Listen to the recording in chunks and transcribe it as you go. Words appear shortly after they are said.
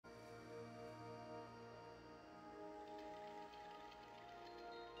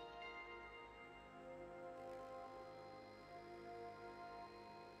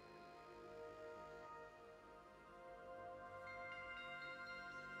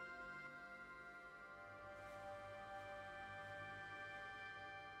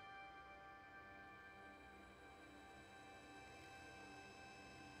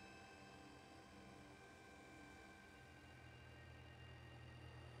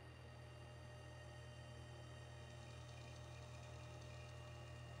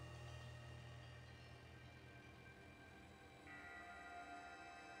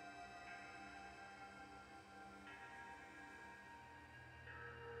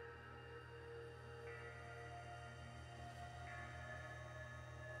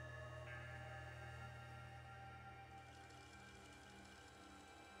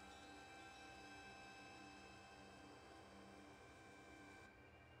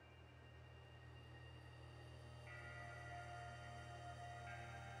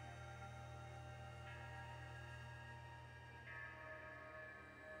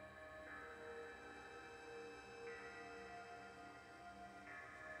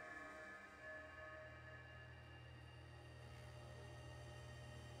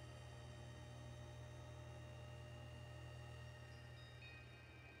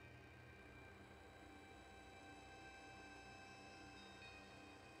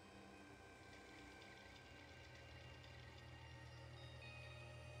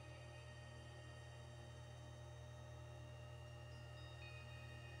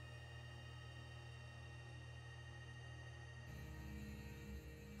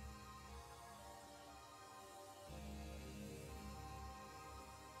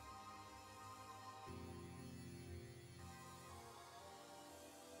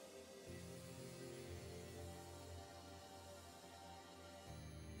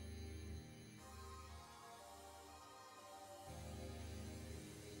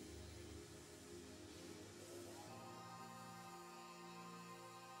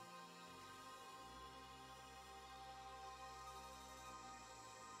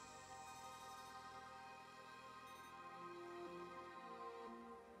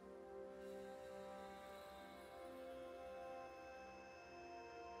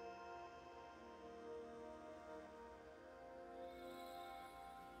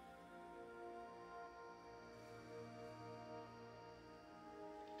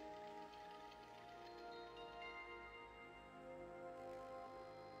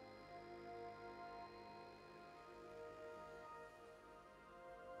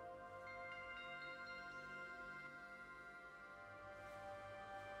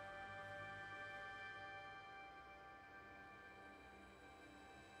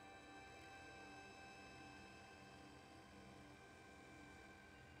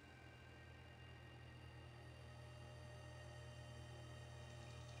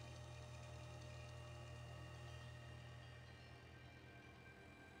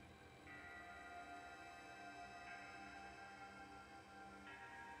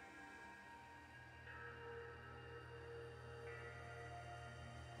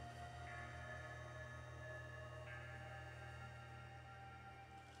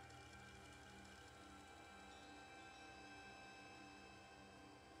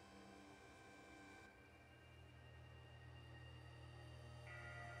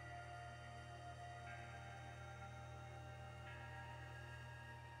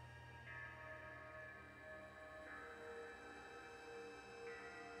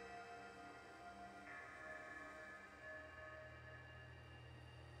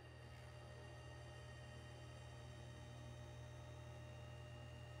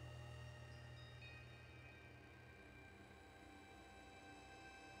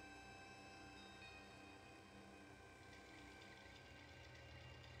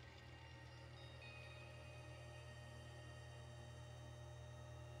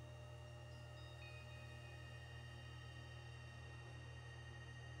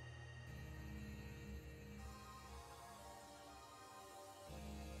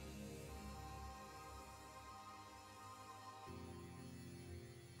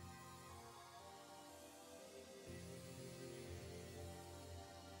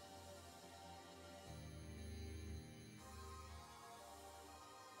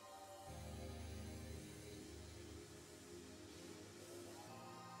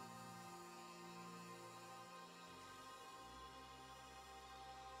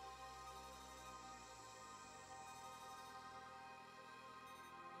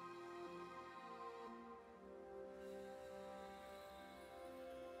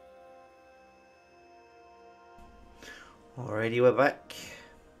Alrighty, we're back.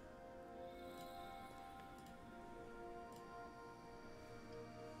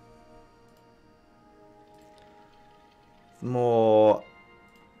 More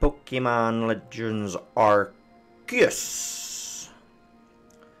Pokemon Legends Arceus.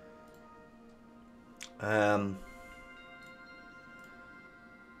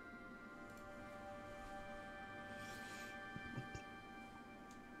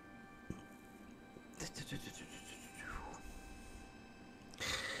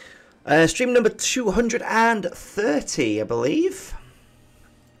 Stream number 230, I believe.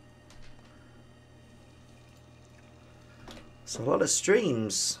 It's a lot of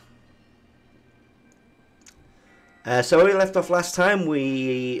streams. So where we left off last time,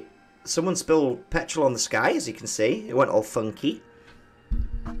 someone spilled petrol on the sky, as you can see. It went all funky.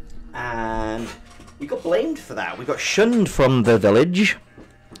 And we got blamed for that. We got shunned from the village.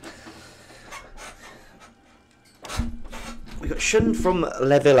 We got shunned from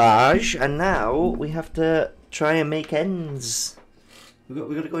Le Village, and now we have to try and make ends. We've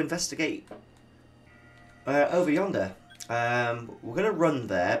got to go investigate over yonder. We're going to run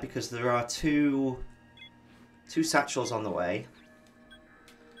there because there are two satchels on the way.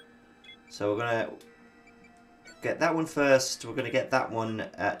 So we're going to get that one first. We're going to get that one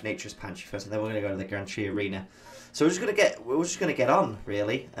at Nature's Pantry first, and then we're going to go to the Grand Tree Arena. So we're just going to get on,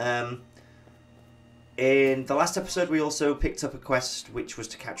 really. In the last episode, we also picked up a quest which was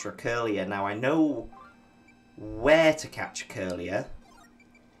to capture a Curlier. Now, I know where to catch a Curlier.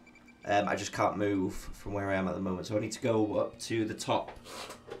 I just can't move from where I am at the moment. So I need to go up to the top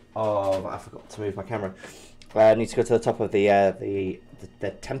of... I forgot to move my camera. I need to go to the top of the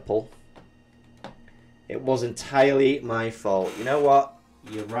temple. It was entirely my fault. You know what?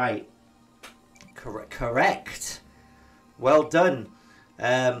 You're right. Correct. Well done.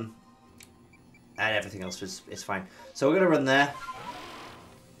 And everything else is fine. So we're going to run there.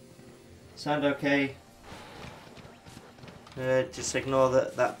 Sound okay? Just ignore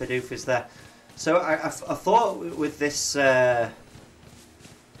that Bidoof is there. So I thought with this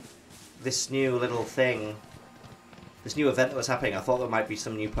this new little thing, this new event that was happening, I thought there might be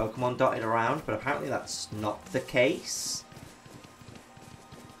some new Pokemon dotted around, but apparently that's not the case.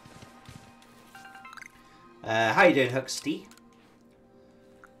 How you doing, Huxty?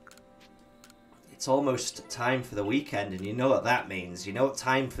 It's almost time for the weekend, and you know what that means. You know what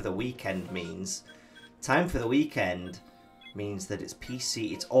time for the weekend means. Time for the weekend means that it's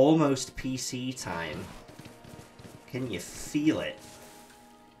PC. It's almost PC time. Can you feel it?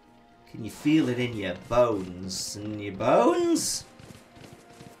 Can you feel it in your bones? In your bones?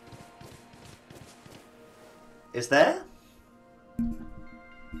 Is there?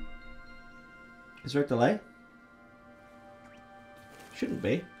 Is there a delay? Shouldn't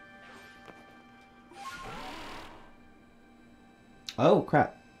be. Oh,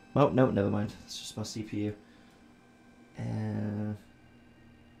 crap. Oh, no, never mind. It's just my CPU.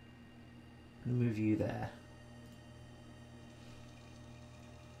 Move you there.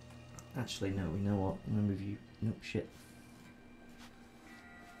 Actually, no, we know what. I'm going to move you... Nope, shit.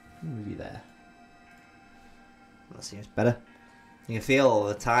 Move you there. That seems better. You can feel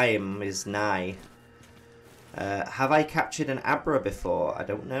the time is nigh. Have I captured an Abra before? I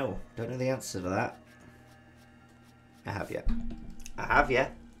don't know. Don't know the answer to that. I have, yeah. I have, yeah.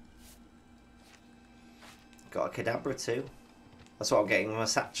 Got a Kadabra too. That's what I'm getting my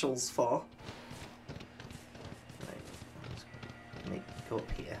satchels for. Right. Go up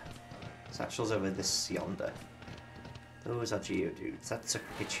here. Satchels over this yonder. Those are Geodudes. That's a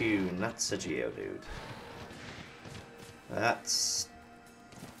Pikachu. That's a Geodude. That's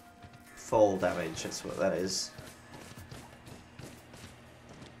full damage. That's what that is.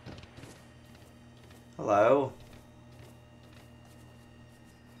 Hello.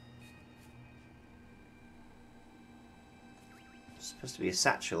 Supposed to be a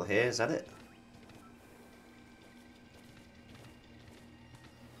satchel here, is that it?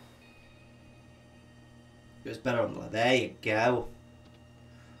 It was better on the... There you go.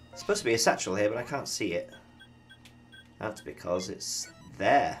 It's supposed to be a satchel here, but I can't see it. That's because it's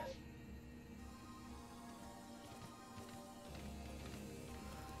there.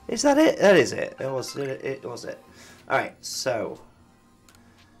 Is that it? That is it. It was it. Alright, so...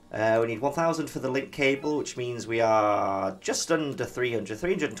 we need 1,000 for the link cable, which means we are just under 300.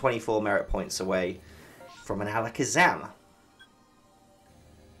 324 merit points away from an Alakazam.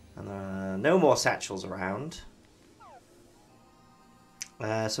 And there are no more satchels around.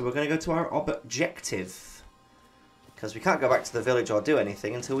 So we're going to go to our objective. Because we can't go back to the village or do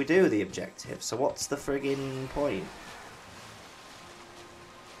anything until we do the objective. So what's the friggin' point?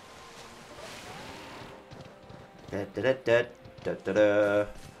 Hey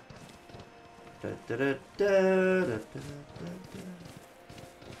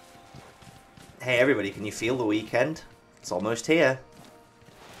everybody, can you feel the weekend? It's almost here.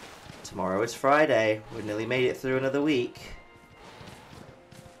 Tomorrow is Friday. We've nearly made it through another week.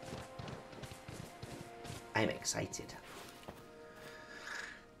 I'm excited.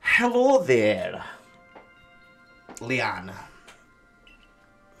 Hello there, Leanne.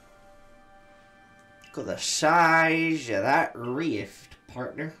 Look at the size of that rift,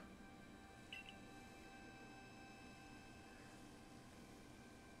 partner.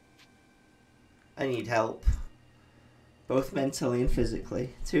 I need help. Both mentally and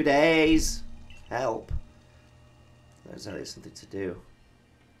physically. 2 days. Help. There's something to do.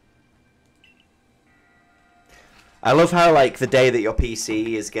 I love how, like, the day that your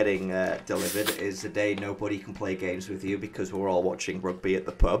PC is getting delivered is the day nobody can play games with you because we're all watching rugby at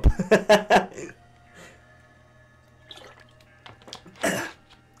the pub.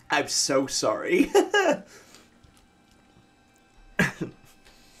 I'm so sorry.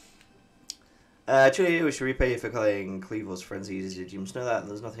 Actually, I wish to repay you for calling Cleveland's frenzies. You must know that,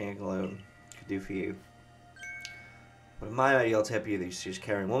 and there's nothing I can alone could do for you. But in my ideal to help you, she's just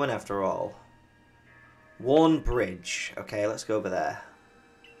caring woman after all. Worn Bridge. Okay, let's go over there.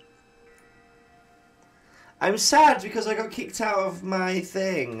 I'm sad because I got kicked out of my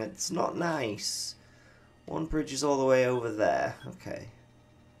thing. It's not nice. Worn Bridge is all the way over there. Okay.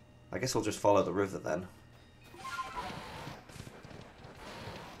 I guess we'll just follow the river then.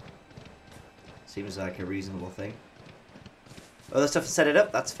 Seems like a reasonable thing. Other stuff to set it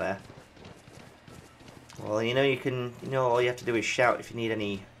up? That's fair. Well, you know all you have to do is shout if you need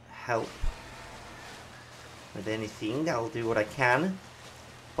any help with anything. I'll do what I can.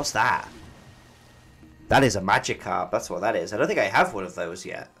 What's that? That is a Magikarp. That's what that is. I don't think I have one of those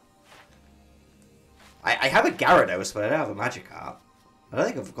yet. I have a Gyarados, but I don't have a Magikarp. I don't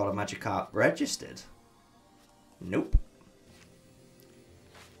think I've got a Magikarp registered. Nope.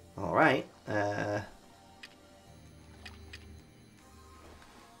 Alright.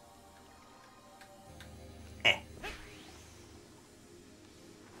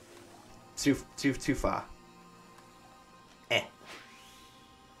 Too far.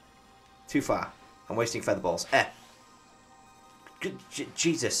 Too far. I'm wasting feather balls.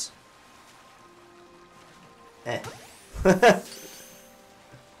 Jesus. Thank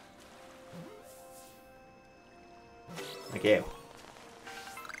you.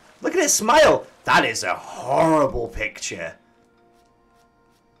 Look at it smile! That is a horrible picture.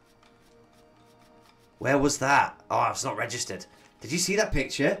 Where was that? Oh, it's not registered. Did you see that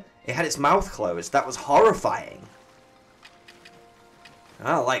picture? It had its mouth closed. That was horrifying.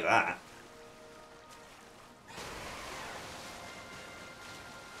 I don't like that.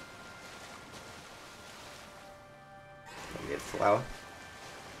 Weird flower.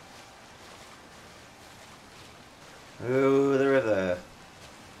 Ooh, the river.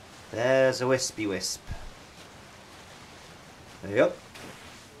 There's a wispy wisp. There you go.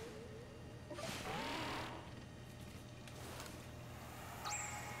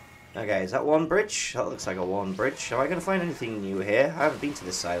 Okay, is that one bridge? That looks like a one bridge. Am I going to find anything new here? I haven't been to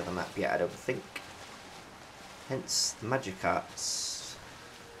this side of the map yet, I don't think. Hence the Magikarps.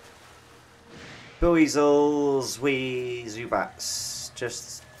 Buiezels, Zubats.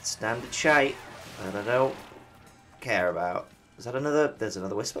 Just standard shite that I don't care about. Is that another? There's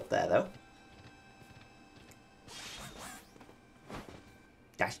another wisp up there, though.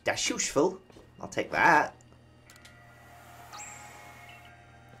 That's useful. I'll take that.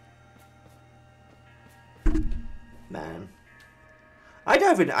 Man,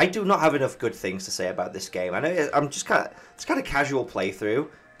 I do not have enough good things to say about this game. I know it's kind of casual playthrough,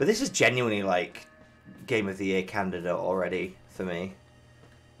 but this is genuinely like Game of the Year candidate already for me.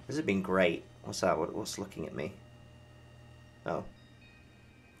 This has been great. What's that? What's looking at me? Oh,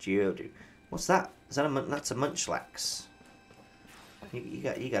 Geodude. What's that? Is that that's a Munchlax? You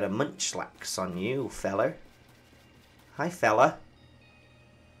got a Munchlax on you, feller. Hi, fella.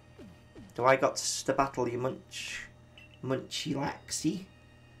 Do I got to battle you, Munchlaxy?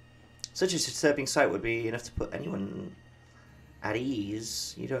 Such a disturbing sight would be enough to put anyone at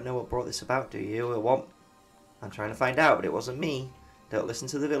ease. You don't know what brought this about, do you? Or what? I'm trying to find out, but it wasn't me. Don't listen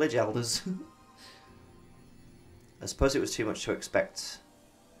to the village elders. I suppose it was too much to expect.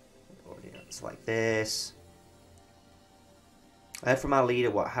 It's like this. I heard from our leader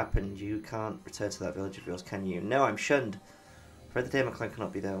what happened. You can't return to that village of yours, can you? No, I'm shunned. Afraid the Demon Clan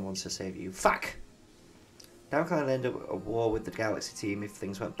cannot be there and wants to save you. Fuck! Demon Clan would end up a war with the Galaxy team if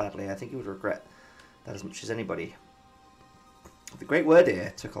things went badly. I think you would regret that as much as anybody. The Great Word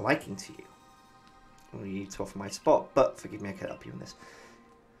here took a liking to you. Well, you need to offer my spot, but forgive me, I can't help you in this.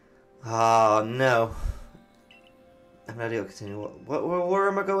 Oh, no. I have no idea what to continue. Where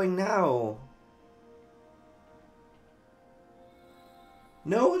am I going now?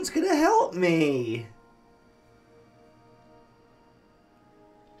 No one's gonna help me!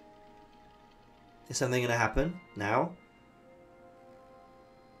 Is something gonna happen now?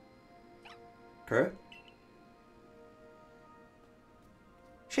 Crew?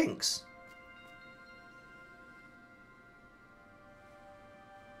 Shinx?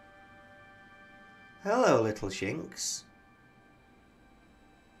 Hello, little Shinx.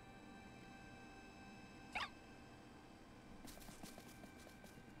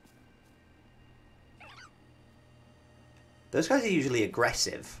 Those guys are usually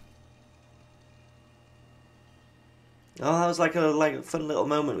aggressive. Oh, that was like a fun little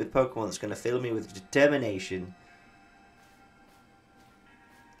moment with Pokemon that's going to fill me with determination.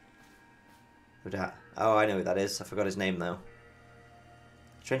 Who's that? Oh, I know who that is. I forgot his name though.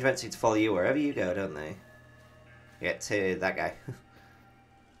 Strange events seem to follow you wherever you go, don't they? Yeah, to that guy.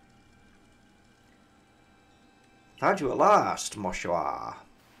 Found you at last, Moshua.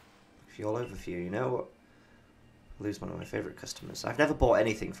 If you're all over for you, you know what? Lose one of my favourite customers. I've never bought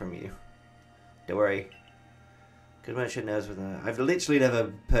anything from you. Don't worry. Good merchant knows whether I've literally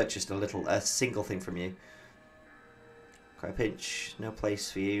never purchased a single thing from you. Quite a pinch. No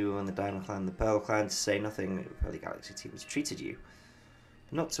place for you on the Diamond Clan, the Pearl Clan, to say nothing. The Pearly Galaxy team has treated you.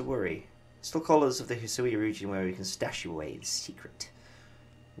 But not to worry. Still call us of the Hisui region where we can stash you away in secret.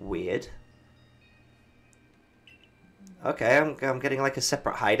 Weird. Okay, I'm getting like a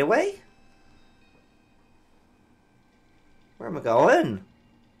separate hideaway? Where am I going?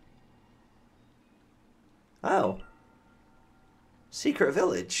 Oh. Secret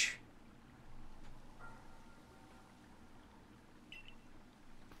village.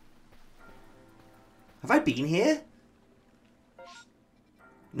 Have I been here?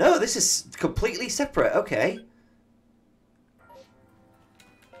 No, this is completely separate. Okay.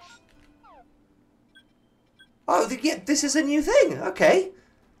 Oh, yeah, this is a new thing. Okay.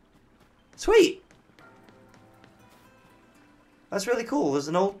 Sweet. That's really cool. There's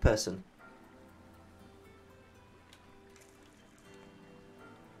an old person.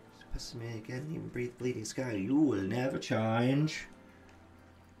 Supposed to me again, even breathe bleeding sky. You will never change.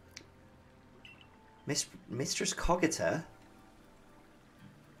 Mistress Cogita?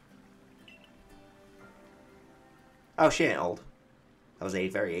 Oh, she ain't old. That was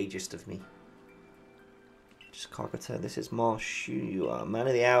very ageist of me. Just Cogita. This is Mosh. You are man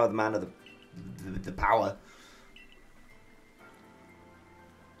of the hour, the man of the power.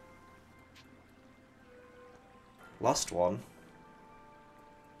 Lost one.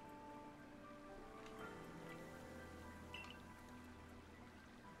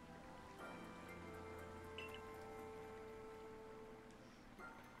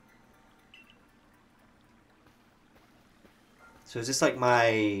 So is this like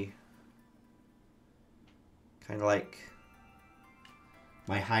my kind of like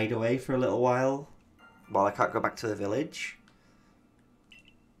my hideaway for a little while I can't go back to the village?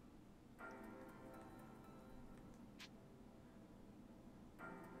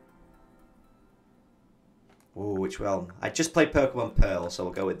 Ooh, which one? I just played Pokemon Pearl, so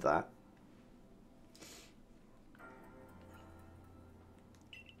we'll go with that.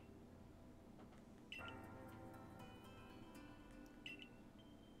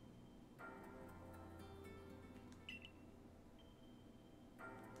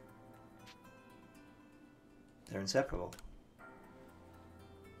 They're inseparable.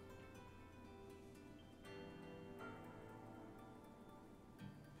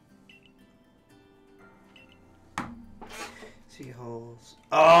 Seahorse.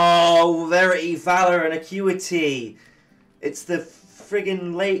 Oh, Verity, Valor, and Acuity. It's the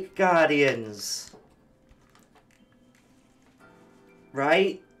friggin' Lake Guardians.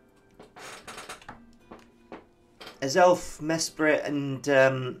 Right? Azelf, Mesprit, and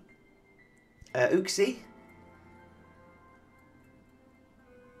Uxie.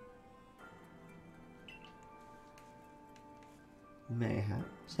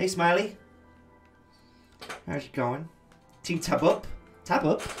 Mayhaps. Hey, Smiley. How's it going? Team Tab Up? Tab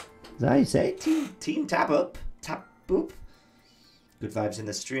Up? Is that how you say it? Team Tab Up? Tab Boop? Good vibes in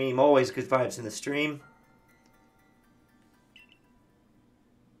the stream. Always good vibes in the stream.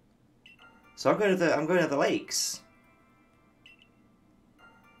 So I'm going to the lakes.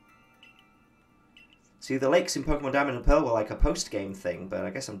 See, the lakes in Pokemon Diamond and Pearl were like a post-game thing, but I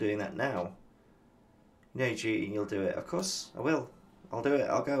guess I'm doing that now. No, you'll do it. Of course, I will. I'll do it.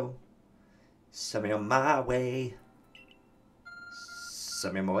 I'll go. Send me on my way.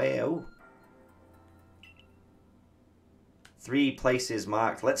 Send me on my way. Oh. 3 places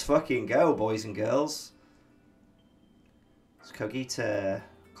marked. Let's fucking go, boys and girls. It's Kogita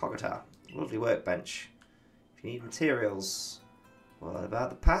Kogata. Lovely workbench. If you need materials, what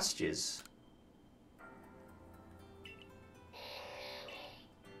about the pastures?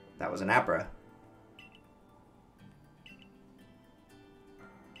 That was an Abra.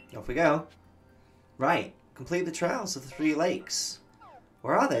 Off we go. Right, complete the trials of the 3 lakes.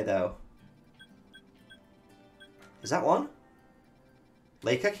 Where are they, though? Is that one?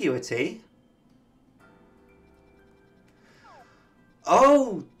 Lake Acuity?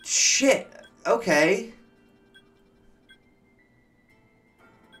 Oh, shit! Okay.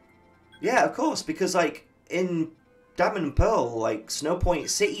 Yeah, of course, because, like, in Diamond and Pearl, like, Snowpoint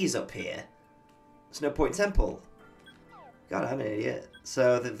City's up here. Snowpoint Temple. God, I'm an idiot.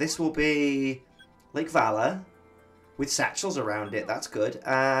 So this will be Lake Vala with satchels around it. That's good.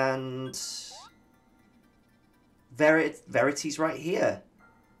 And Verity's right here.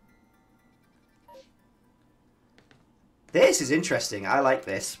 This is interesting. I like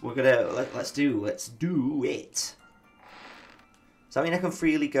this. We're gonna let's do it. Does that mean I can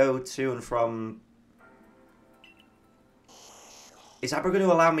freely go to and from? Is Abra going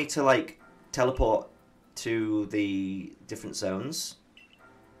to allow me to like teleport to the different zones?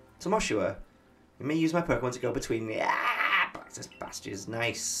 To Moshua. You may use my Pokemon to go between the practice pastures.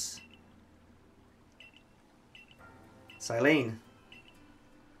 Nice. Silene.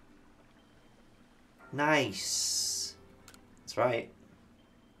 Nice. That's right.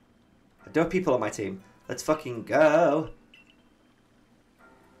 I do have people on my team. Let's fucking go.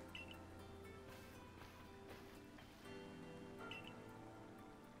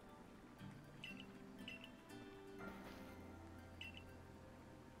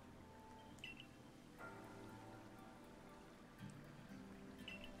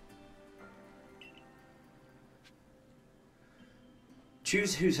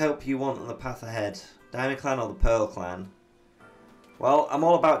 Choose whose help you want on the path ahead. Diamond Clan or the Pearl Clan? Well, I'm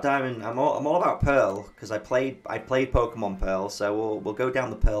all about Diamond. I'm all about Pearl because I played Pokemon Pearl, so we'll go down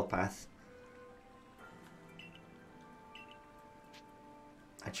the Pearl path.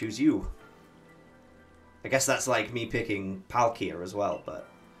 I choose you. I guess that's like me picking Palkia as well, but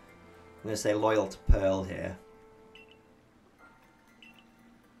I'm gonna stay loyal to Pearl here.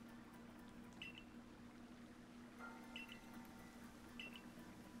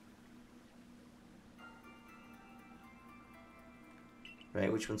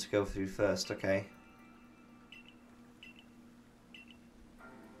 Right, which one to go through first? Okay.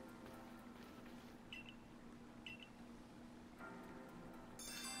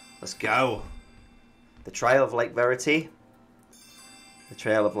 Let's go. The Trail of Lake Verity. The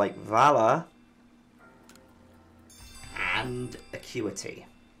Trail of Lake Vala. And Acuity.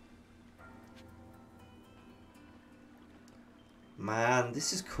 Man,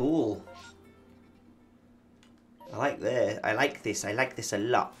 this is cool. I like this. I like this. I like this a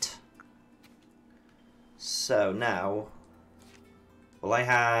lot. So now, will I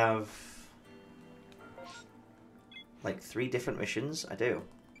have like 3 different missions? I do.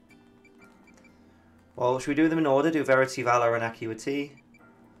 Well, should we do them in order? Do Verity, Valor, and Acuity?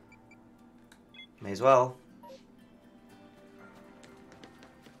 May as well.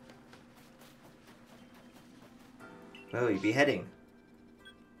 Oh, you'd be heading.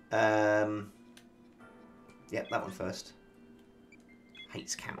 Yep, that one first.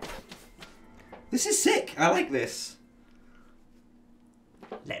 Heights Camp. This is sick. I like this.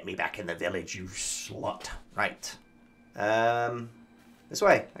 Let me back in the village, you slut. Right. This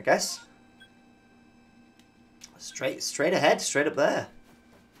way, I guess. Straight ahead, straight up there.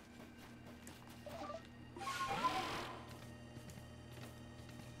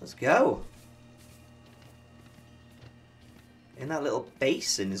 Let's go. In that little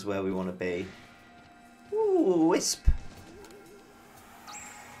basin is where we want to be. Ooh, Wisp.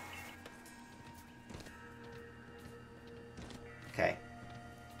 Okay.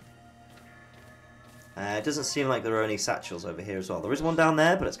 It doesn't seem like there are any satchels over here as well. There is one down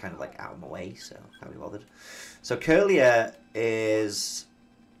there, but it's kind of like out of my way, so can't be bothered. So Curlier is...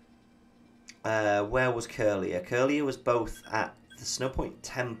 where was Curlier? Curlier was both at the Snowpoint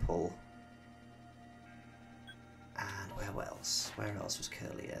Temple. And where else? Where else was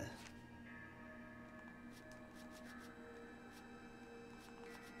Curlier?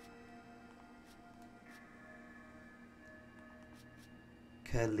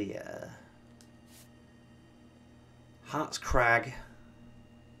 Curlier. Heart's Crag.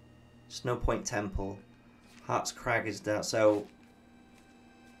 Snowpoint Temple. Heart's Crag is down. So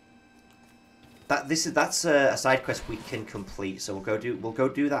that's a side quest we can complete. So we'll go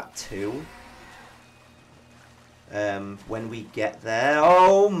do that too. when we get there.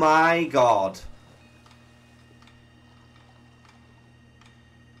 Oh my god.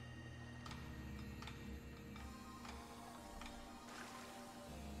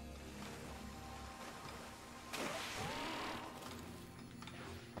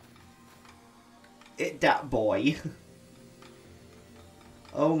 It that boy.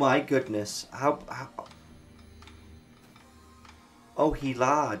 Oh my goodness. How... Oh, he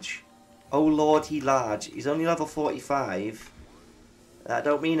large. Oh lord, he large. He's only level 45. That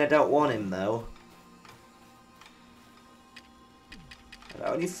don't mean I don't want him though. I don't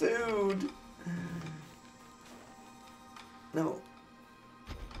have any food. No.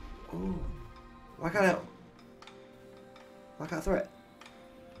 Ooh. Why can't I throw it?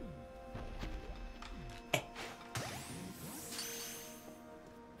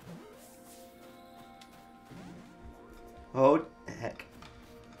 Oh, heck.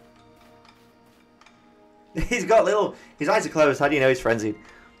 He's got little... His eyes are closed. How do you know he's frenzied?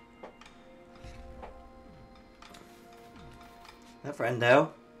 Hi, friendo.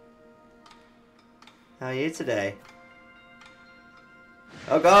 How are you today?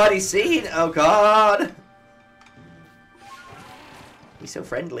 Oh god, he's seen! Oh god! He's so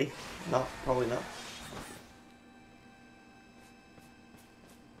friendly. Not, probably not.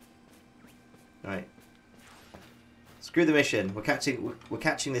 Alright. Screw the mission. We're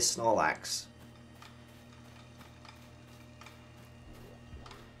catching this Snorlax.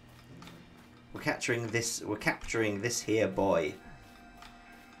 We're capturing this here boy.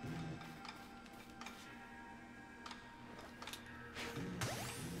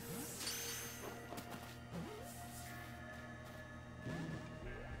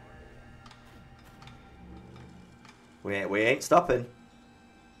 We ain't stopping.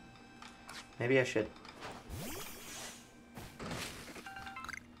 Maybe I should.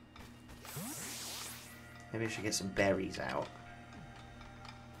 Maybe I should get some berries out.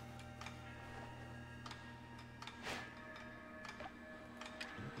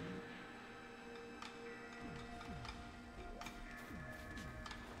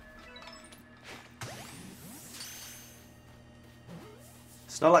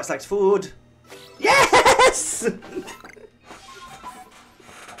 Snorlax likes food. Yes!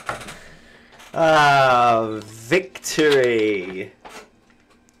 Ah, victory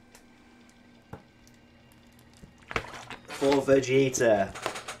for Vegeta.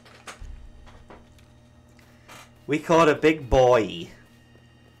 We caught a big boy.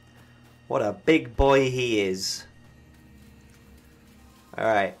 What a big boy he is.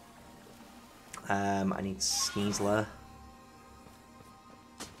 Alright. I need Sneasler.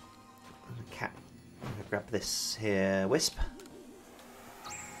 I'm gonna grab this here Wisp.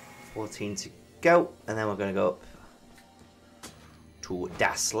 14 to go, and then we're gonna go up to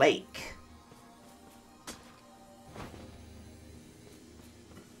Das Lake.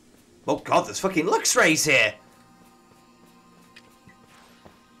 Oh god, there's fucking Luxrays here!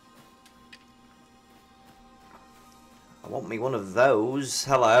 I want me one of those.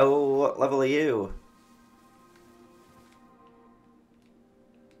 Hello, what level are you?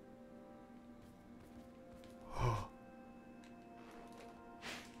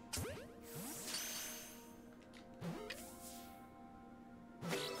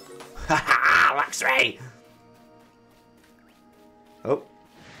 Haha, Luxray! Oh.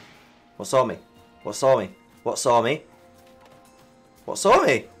 What saw me? What saw me? What saw me? What saw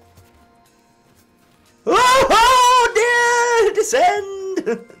me? Oh, dear!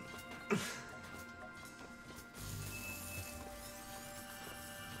 Descend!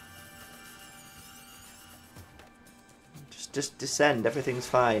 Just descend. Everything's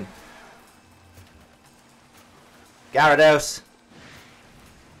fine. Gyarados!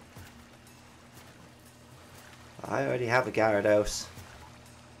 I already have a Gyarados.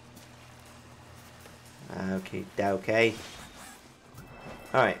 Okay, okay.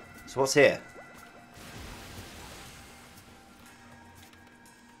 Alright, so what's here?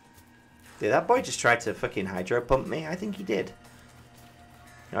 Did that boy just try to fucking hydro pump me? I think he did.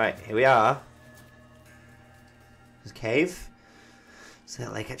 Alright, here we are. There's a cave. So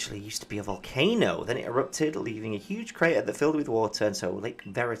that lake actually used to be a volcano. Then it erupted, leaving a huge crater that filled with water, and so Lake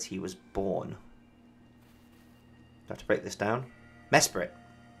Verity was born. Do I have to break this down? Mesprit.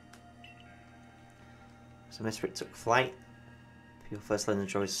 So Mesprit took flight. People first learn to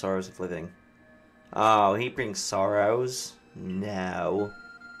enjoy the sorrows of living. Oh, he brings sorrows? No.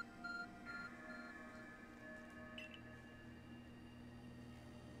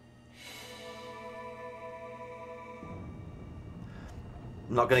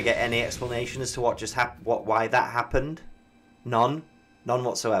 I'm not going to get any explanation as to what just happened, why that happened. None. None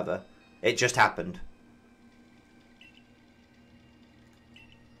whatsoever. It just happened.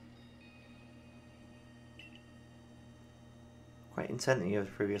 Quite intent that you have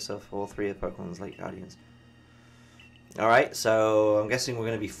to prove yourself for all three of the Pokemon's late guardians. Alright, so I'm guessing we're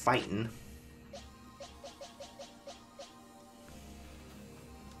going to be fighting.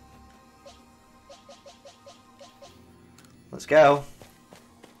 Let's go.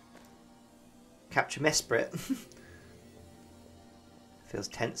 Capture Mesprit. Feels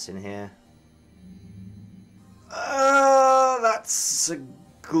tense in here. That's a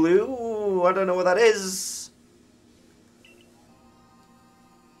glue. I don't know what that is.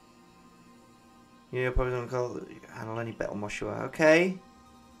 Yeah, probably don't call it. Handle any Battle Moshua. Okay.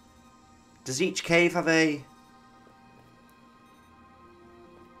 Does each cave have a...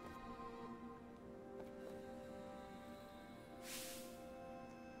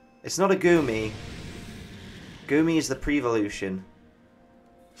 It's not a Goomy. Goomy is the pre-evolution.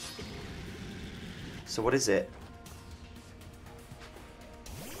 So what is it?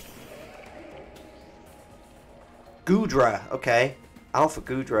 Goodra. Okay. Alpha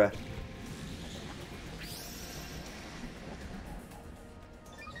Goodra.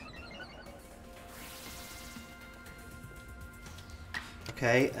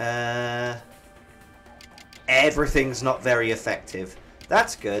 Okay, everything's not very effective.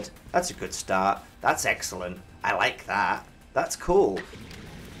 That's good. That's a good start. That's excellent. I like that. That's cool.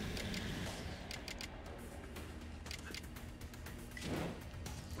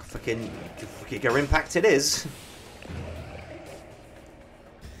 Fucking Giga Impact it is.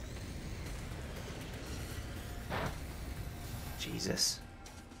 Jesus.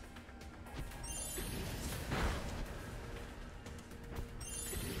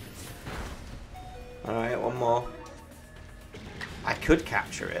 Alright, one more. I could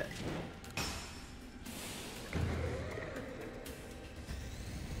capture it.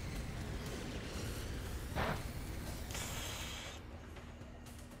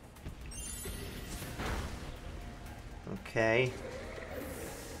 Okay.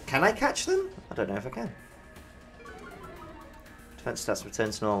 Can I catch them? I don't know if I can. Defense stats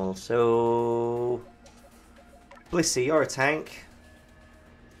return to normal. So... Blissey, you're a tank.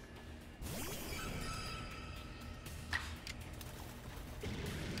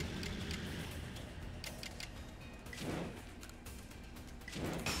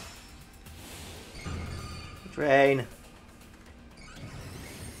 Drain.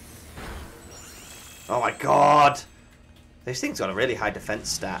 Oh my god! This thing's got a really high defense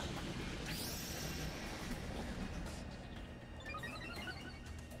stat.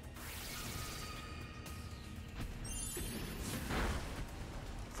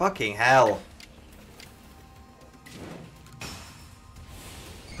 Fucking hell.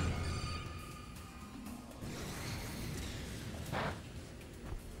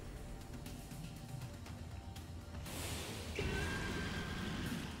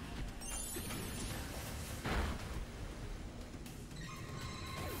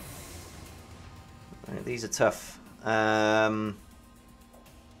 Right, these are tough. Can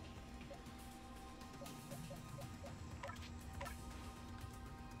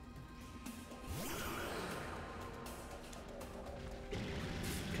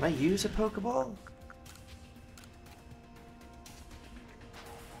I use a Pokeball?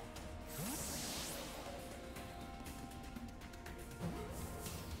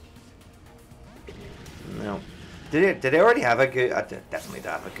 No. Did it already have a Goo? I definitely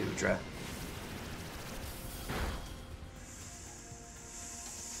don't have a Goodra.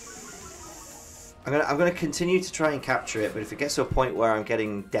 I'm gonna continue to try and capture it, but if it gets to a point where I'm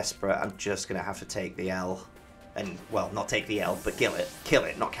getting desperate, I'm just gonna have to take the L. And, well, not take the L, but kill it. Kill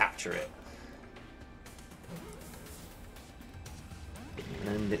it, not capture it.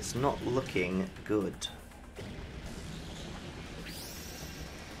 And it's not looking good.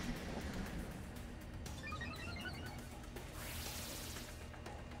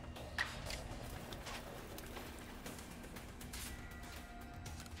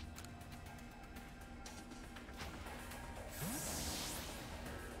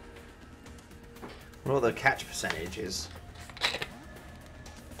 What the catch percentage is.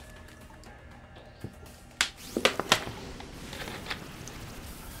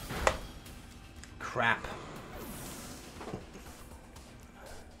 Crap.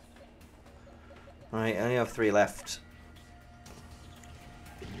 Right, I only have 3 left.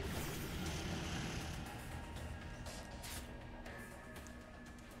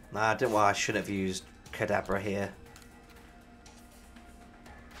 Nah, I didn't. Well, I should have used Kadabra here.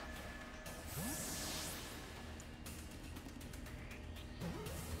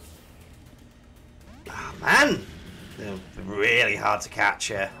 Man, they're really hard to catch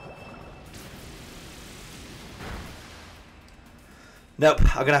here. Nope,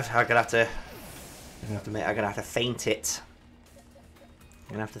 I'm gonna have to feint it.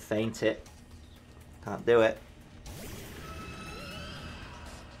 gonna have to feint it. Can't do it.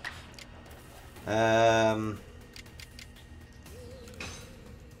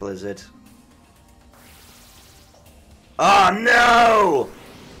 Blizzard. Oh no!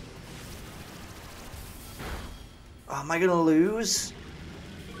 Oh, am I gonna lose?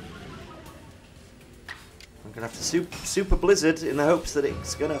 I'm gonna have to super Blizzard in the hopes that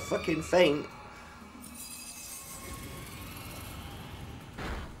it's gonna fucking faint.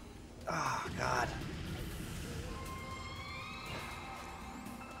 Oh god.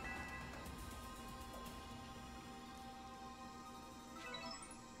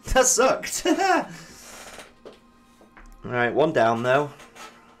 That sucked. Alright, one down though.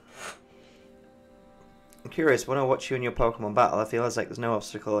 I'm curious, when I watch you in your Pokemon battle, I feel like there's no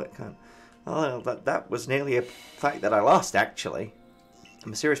obstacle it can't. Oh, that was nearly a fact that I lost, actually. A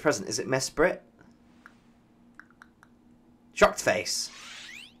mysterious present. Is it Mesprit? Shocked face.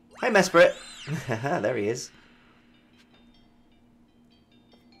 Hi, Mesprit. There he is.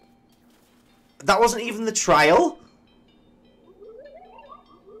 That wasn't even the trial?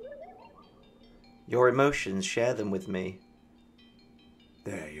 Your emotions, share them with me.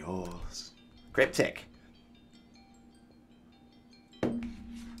 They're yours. Cryptic.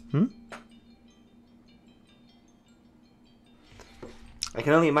 I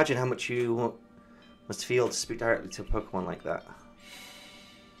can only imagine how much you must feel to speak directly to a Pokemon like that.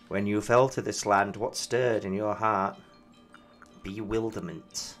 When you fell to this land, what stirred in your heart?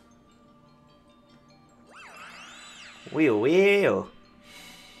 Bewilderment. Wheel.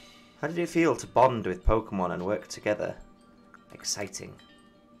 How did it feel to bond with Pokemon and work together? Exciting.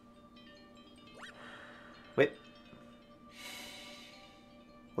 Whip.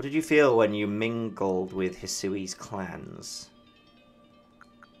 What did you feel when you mingled with Hisui's clans?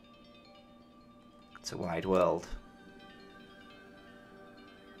 It's a wide world.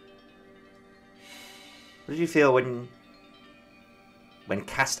 What did you feel when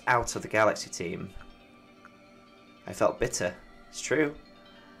cast out of the Galaxy team? I felt bitter. It's true.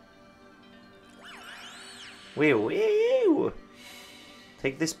 Wee.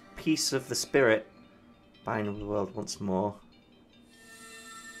 Take this piece of the spirit. Bind the world once more.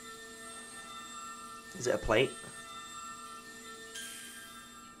 Is it a plate?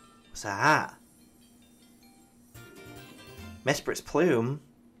 What's that? Mesprit's plume?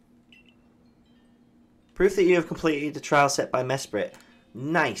 Proof that you have completed the trial set by Mesprit.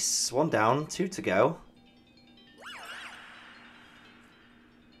 Nice. One down, 2 to go.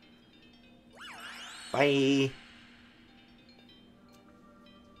 Bye.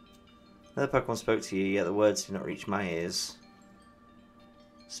 Another Pokemon spoke to you, yet the words do not reach my ears.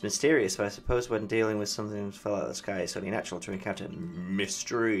 It's mysterious, but I suppose when dealing with something that fell out of the sky, it's only natural to encounter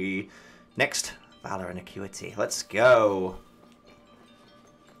mystery. Next, Valor and Acuity. Let's go.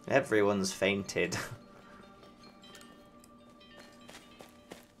 Everyone's fainted.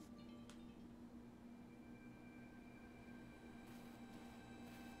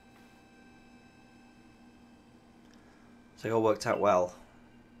 So it all worked out well.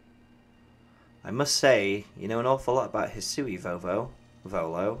 I must say, you know an awful lot about Hisui, Volo.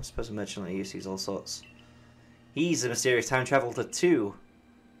 I suppose a merchant like you sees all sorts. He's a mysterious time traveler too.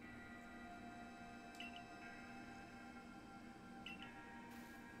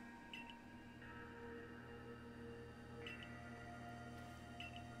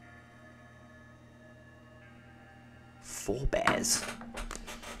 Four bears.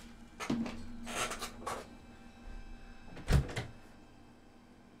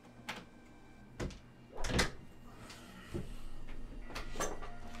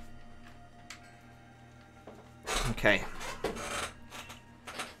 Okay.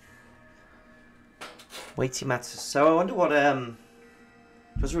 Weighty matters. So I wonder what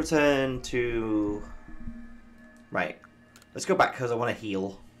let's return to right. Let's go back because I want to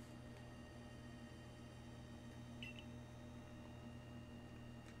heal.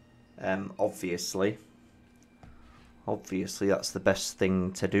 Obviously. Obviously that's the best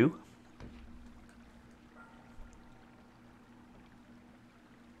thing to do.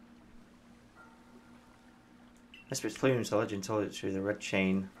 Mesprit's plume, so legend told it through the red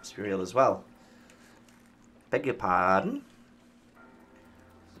chain must be real as well. Beg your pardon?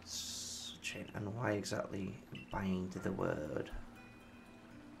 Chain, and why exactly bind the word?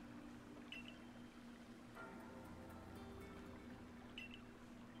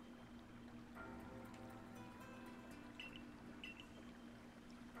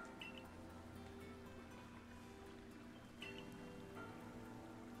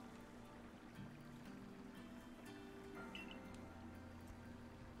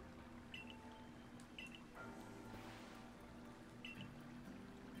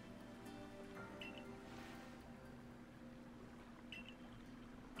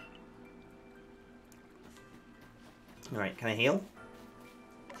 Alright, can I heal?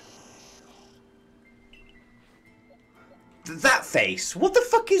 That face! What the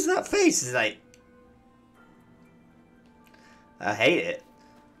fuck is that face? It's like... I hate it.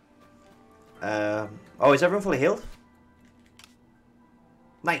 Oh, is everyone fully healed?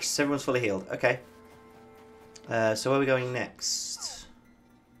 Nice, everyone's fully healed. Okay. So where are we going next?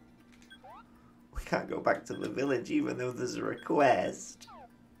 We can't go back to the village even though there's a request.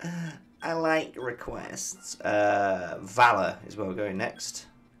 I like requests. Valor is where we're going next.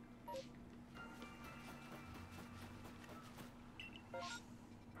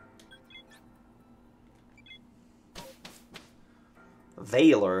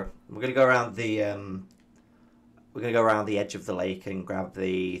 Valor. We're gonna go around the edge of the lake and grab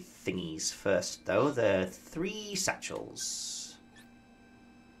the thingies first, though. The 3 satchels.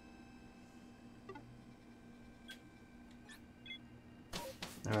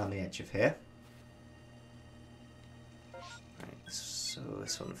 Around the edge of here. Right, so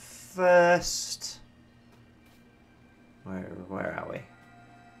this one first. Where are we?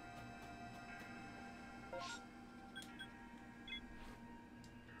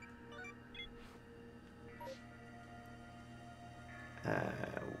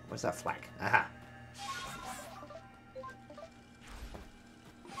 Where's that flag? Aha.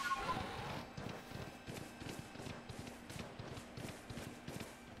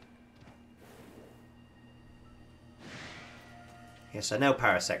 Yes, I know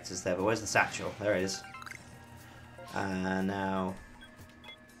Parasector's there, but where's the satchel? There it is. And now...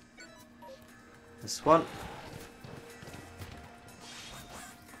 this one.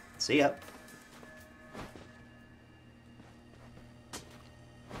 See ya.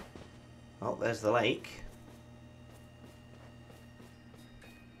 Oh, there's the lake.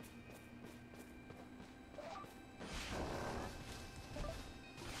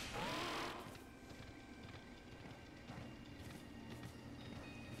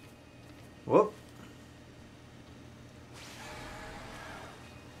 Whoop.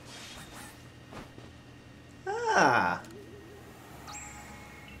 Ah.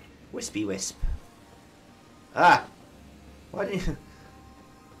 Wispy Wisp. Ah. Why didn't you...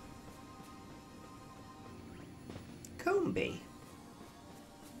 Comby.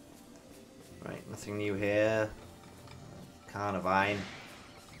 Right, nothing new here. Carnivine.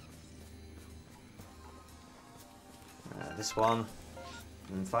 This one.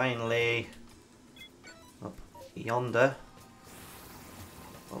 And finally... up yonder.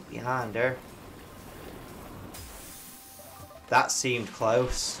 Up behind her. That seemed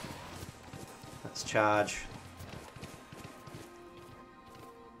close. Let's charge.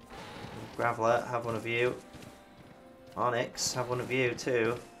 Graveler, have one of you. Onyx, have one of you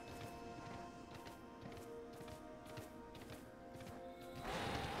too.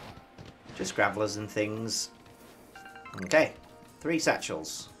 Just Gravelers and things. Okay, 3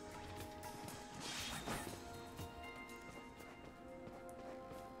 satchels.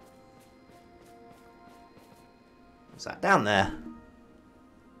 What's that down there?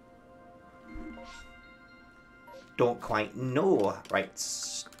 Don't quite know. Right.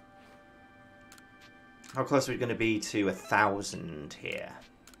 How close are we going to be to 1,000 here?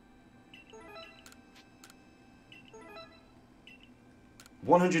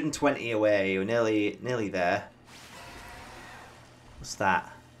 $120 away. We're nearly there. What's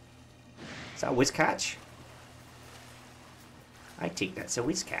that? Is that a Whizcatch? I think that's a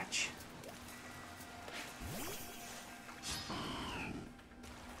Whizcatch.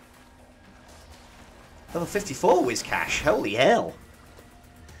 Level 54 Whizcash. Holy hell.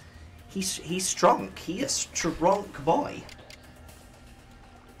 He's strong. He a strong boy.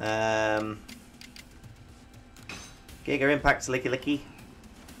 Giga Impact Licky Licky.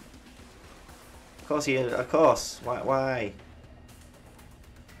 Of course he is. Of course. Why?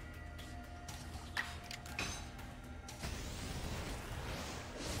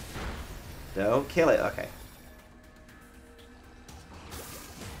 Don't kill it. Okay.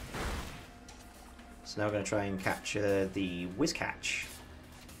 So now we're going to try and capture the Whizcash.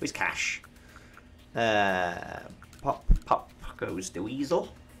 Pop goes the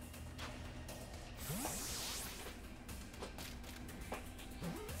weasel.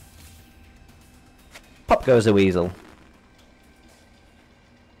 Pop goes the weasel.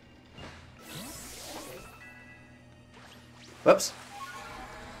 Whoops.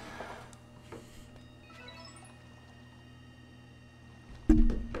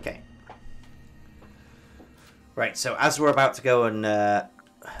 Okay. Right, so as we're about to go and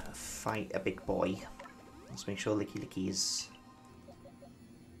fight a big boy, let's make sure Licky Licky is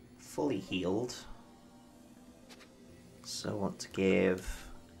fully healed. So I want to give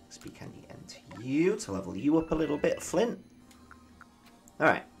XP candy enter you to level you up a little bit, Flint.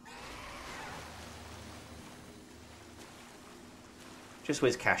 Alright. Just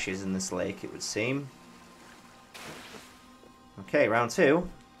with caches in this lake, it would seem. Okay, round 2.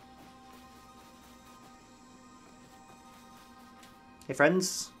 Hey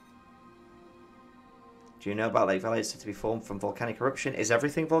friends. Do you know about Lake Valley? It's said to be formed from volcanic eruption. Is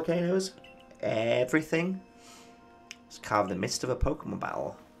everything volcanoes? Everything? It's carved in the midst of a Pokemon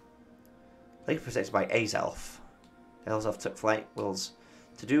battle. Lake protected by Azelf. Azelf took flight wills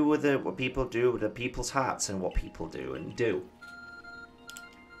to do with what people do with the people's hearts and what people do and do.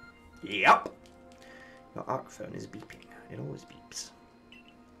 Yep. Your arc phone is beeping. It always beeps.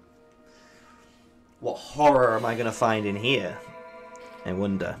 What horror am I going to find in here? I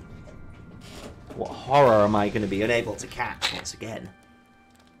wonder. What horror am I going to be unable to catch once again?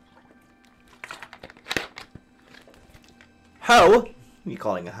 Hoe? What are you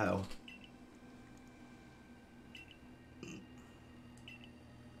calling a hoe?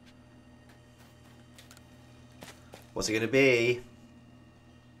 What's it going to be?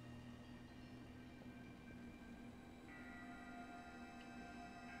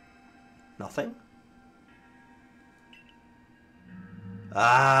 Nothing?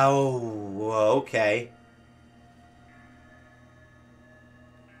 Oh, okay.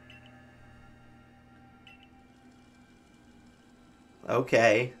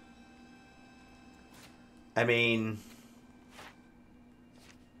 Okay. I mean...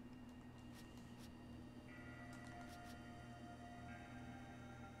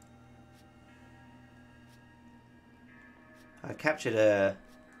 I captured a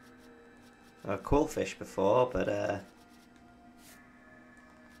quillfish before, but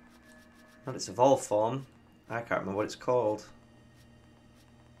not its evolved form. I can't remember what it's called.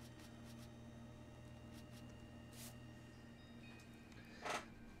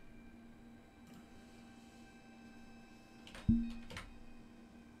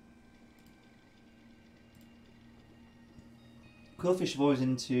 Quillfish evolves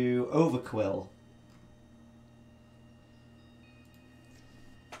into overquill.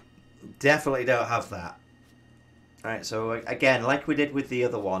 Definitely don't have that. Alright, so again, like we did with the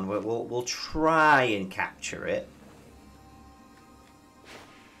other one, we'll try and capture it.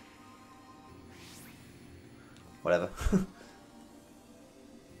 Whatever.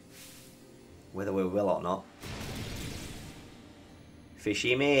 Whether we will or not.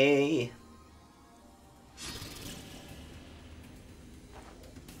 Fishy me!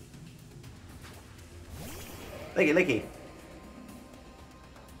 Licky, licky.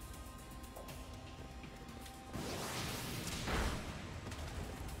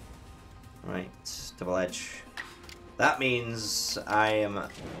 Right, double edge. That means I am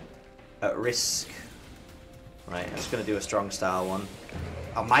at risk. Right, I'm just going to do a strong style one.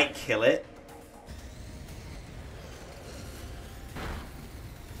 I might kill it.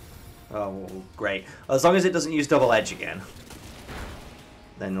 Oh, great. As long as it doesn't use double edge again.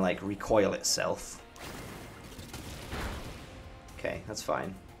 Then, like, recoil itself. Okay, that's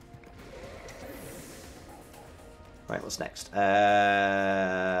fine. Right, what's next?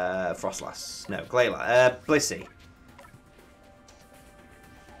 Frostlass. No, Glayla. Blissey.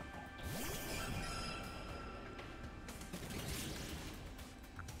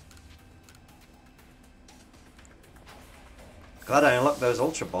 Glad I unlocked those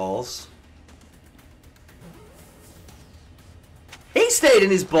Ultra Balls. He stayed in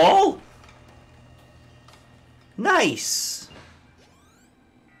his ball! Nice!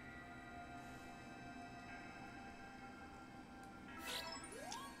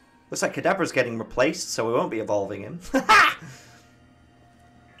 Looks like Kadabra's getting replaced, so we won't be evolving him.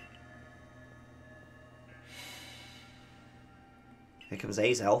 Here comes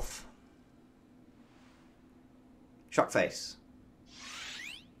Azelf. Shockface.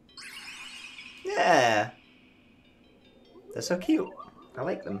 Yeah. They're so cute. I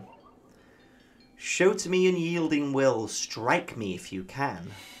like them. Show to me unyielding will. Strike me if you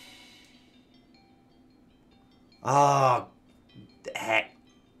can. Ah, oh, heck.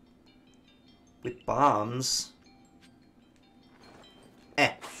 With bombs.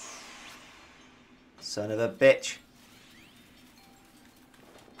 Son of a bitch.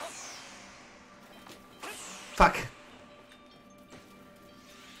 Fuck.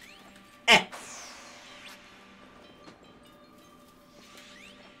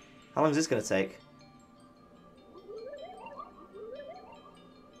 How long is this going to take?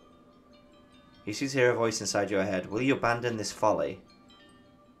 You seem to hear a voice inside your head. Will you abandon this folly?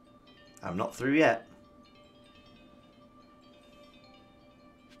 I'm not through yet.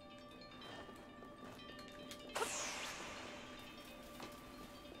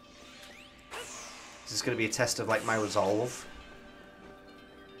 it's going to be a test of, like, my resolve.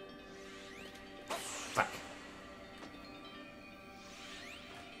 Fuck.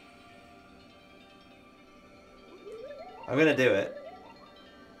 I'm going to do it.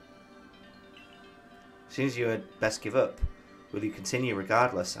 Seems you had best give up. Will you continue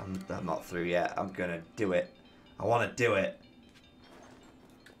regardless? I'm not through yet. I'm going to do it. I want to do it.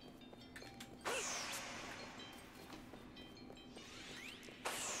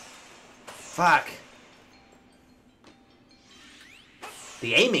 Fuck.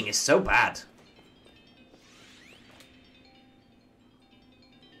 The aiming is so bad.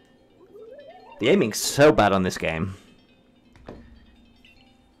 The aiming's so bad on this game.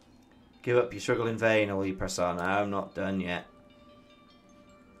 Give up, you struggle in vain, or will you press on? I'm not done yet.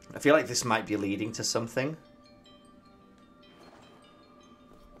 I feel like this might be leading to something.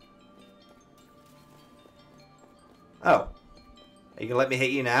 Oh. Are you gonna let me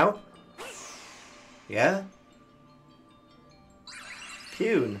hit you now? Yeah?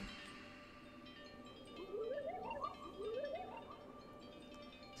 Pune.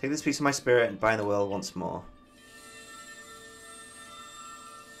 Take this piece of my spirit and bind the world once more.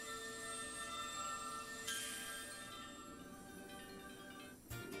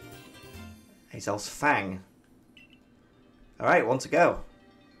 Hazel's Fang. Alright, one to go.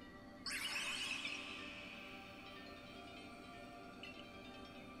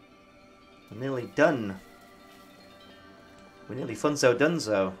 We're nearly done. We're nearly funzo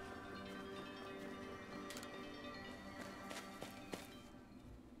dunzo.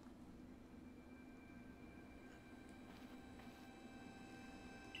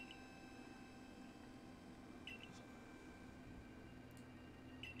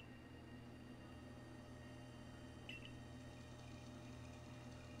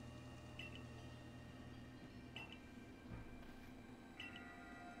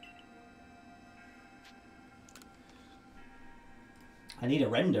 I need a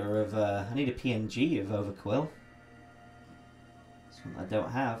render of, I need a PNG of Overquill. That's one I don't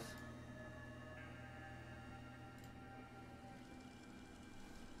have.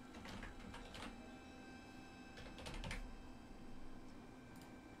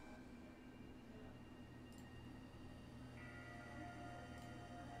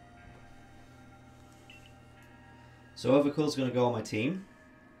 So Overquill's going to go on my team.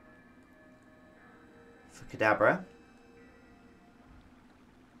 For Kadabra.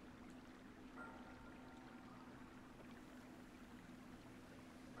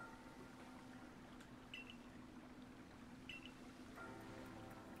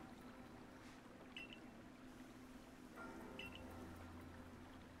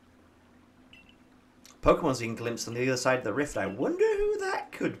 Pokemon's being glimpsed on the other side of the rift. I wonder who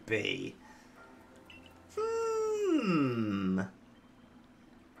that could be.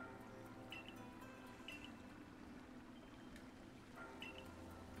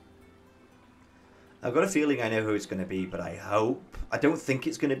 I've got a feeling I know who it's going to be, but I hope... I don't think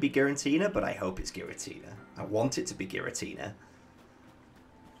it's going to be Giratina, but I hope it's Giratina. I want it to be Giratina.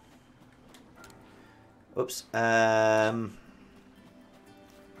 Oops.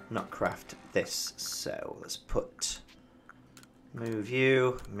 Not craft this, so let's put... Move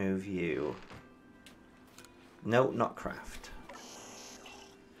you, move you. No, not craft.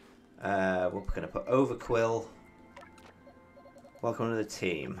 We're going to put Overquill. Welcome to the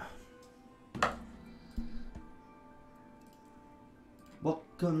team.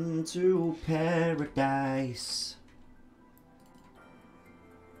 Welcome to paradise.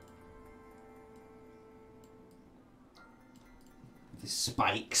 The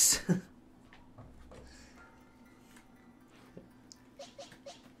spikes.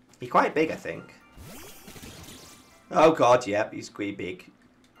 He's quite big, I think. Oh god, yep, he's quite big.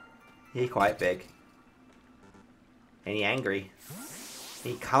 He's quite big. And he angry.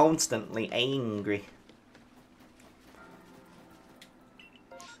 He constantly angry.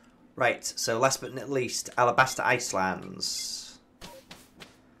 Right, so last but not least, Alabasta Icelands.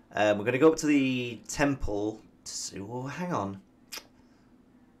 We're going to go up to the temple to see... Oh, hang on.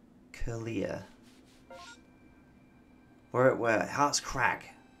 Curlia. Where? Heart's Crag.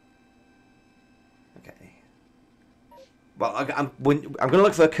 Okay. Well, I'm going to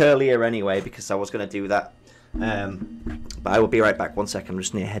look for Curlia anyway, because I was going to do that. But I will be right back. 1 second. I'm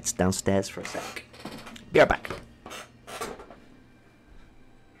just going to head downstairs for a sec. Be right back.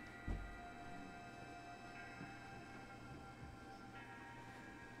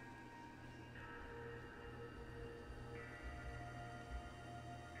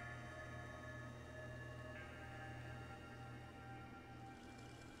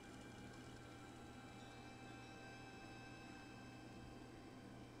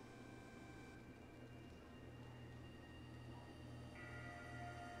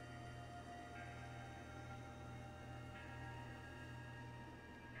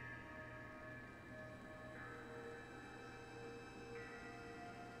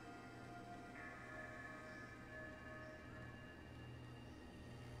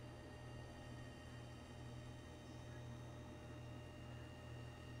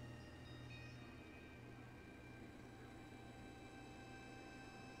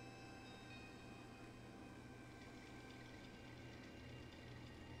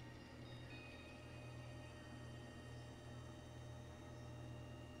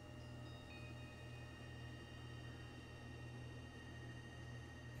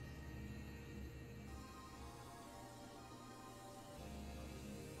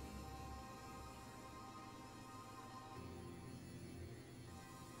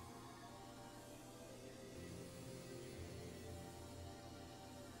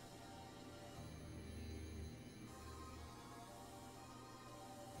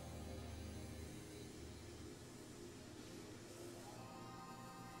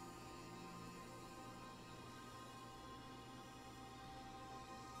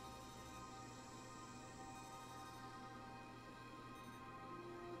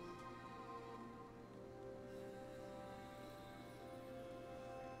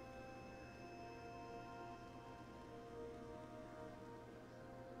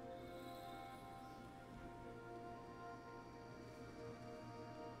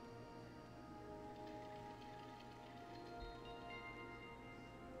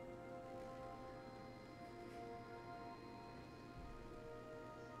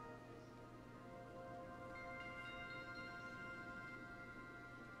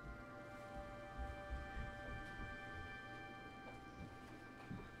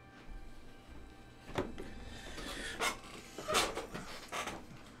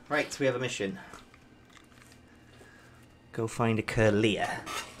 Right, we have a mission. Go find a Kirlia.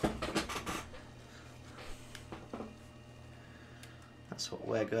 That's what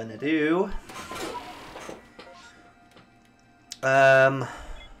we're going to do.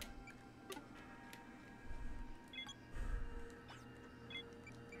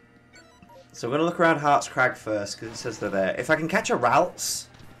 So we're going to look around Hart's Crag first, because it says they're there. If I can catch a Ralts,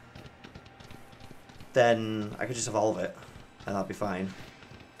 then I could just evolve it, and I'll be fine.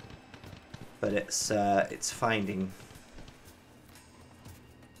 But it's finding.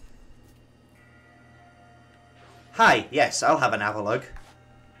 Hi, yes, I'll have an Avalug.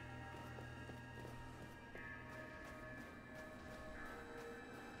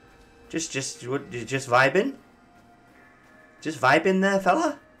 Just vibing? Just vibing there,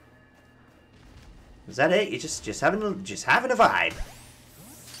 fella? Is that it? You're just having a vibe.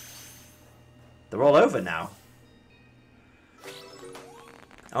 They're all over now.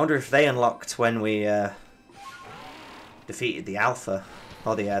 I wonder if they unlocked when we defeated the Alpha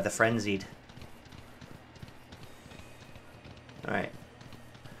or the Frenzied. All right.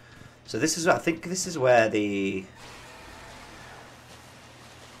 So this is, I think, this is where the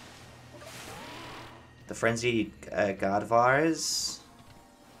Frenzied Gardevoir is.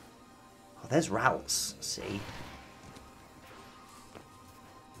 Oh, there's Ralts. See.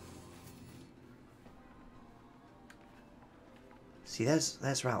 See, there's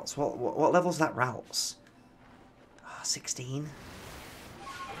Ralts. What level's that Ralts? Oh, 16.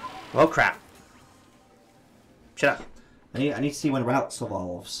 Oh crap! Shut up. I need to see when Ralts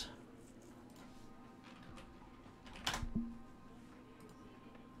evolves.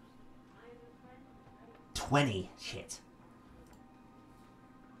 Shit.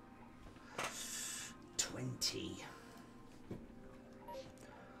 20.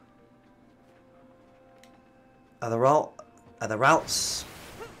 Are the Ralts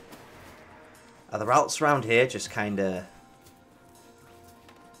around here just kinda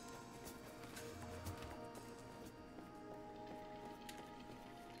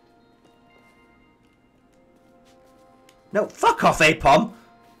No, fuck off, Apom!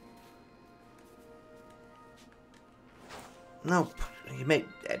 No, you make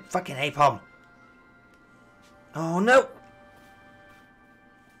fucking Apom. Oh no!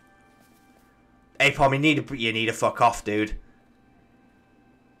 Apom, you need to fuck off, dude.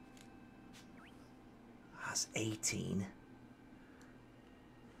 That's 18.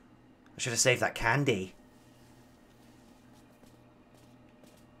 I should have saved that candy.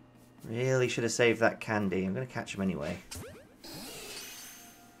 Really should have saved that candy. I'm gonna catch him anyway.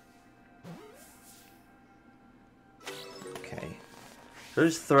 Okay. So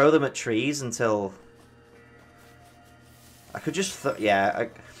just throw them at trees until I could just yeah.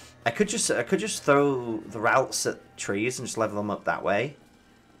 I could just throw the Ralts at trees and just level them up that way.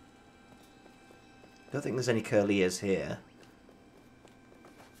 I don't think there's any Curliers here.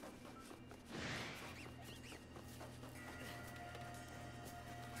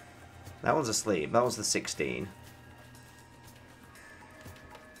 That one's asleep. That was the 16.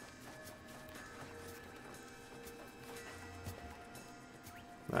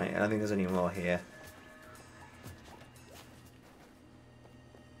 Right, I don't think there's any more here.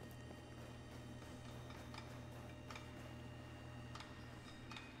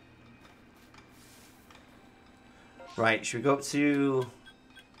 Right, should we go up to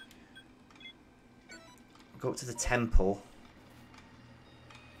the temple?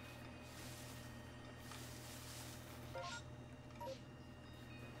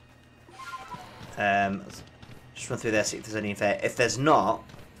 Just run through there, see if there's any fair. If there's not,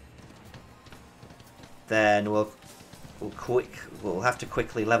 then we'll have to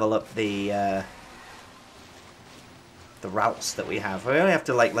quickly level up the routes that we have. We only have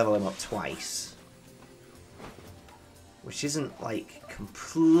to like level them up twice, which isn't like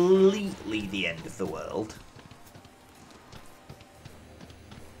completely the end of the world.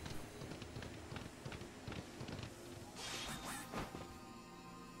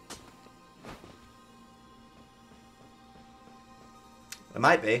 It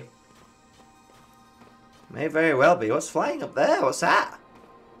might be. May very well be. What's flying up there? What's that?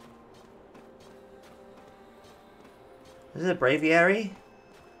 Is it a braviary?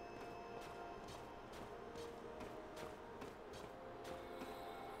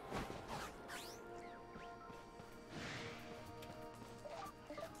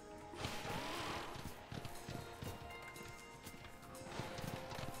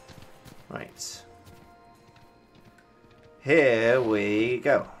 Right. Here we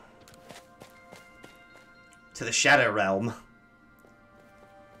go. To the Shadow Realm.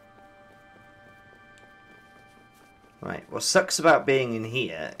 Right, what sucks about being in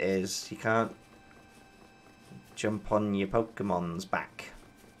here is you can't jump on your Pokemon's back.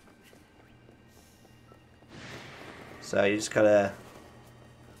 So you just gotta...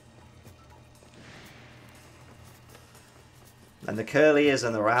 And the Curliers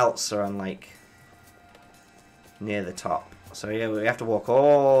and the Ralts are on, like, near the top. So yeah, we have to walk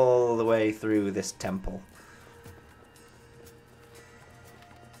all the way through this temple.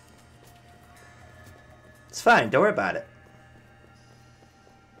 It's fine, don't worry about it.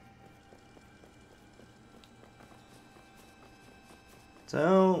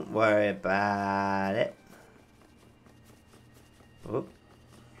 Don't worry about it. Oop.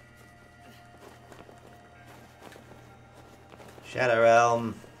 Shadow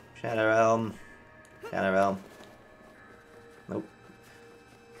Realm. Shadow Realm. Shadow Realm. Nope.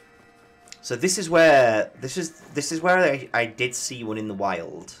 So this is where I did see one in the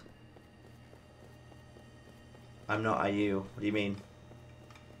wild. I'm not IU. What do you mean?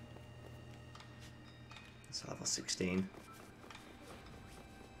 It's level 16.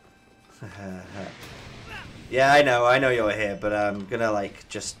 Yeah, I know you're here, but I'm gonna like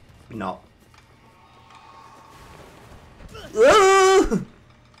just not.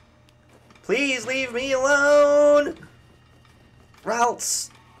 Please leave me alone! Ralts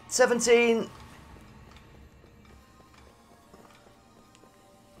 17.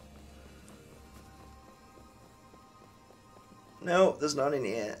 No, there's none in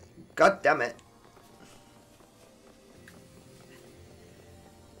here. God damn it.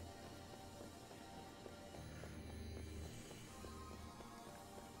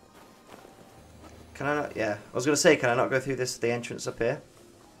 Can I not? Yeah. I was going to say, can I not go through the entrance up here?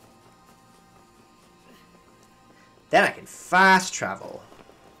 Then I can fast travel.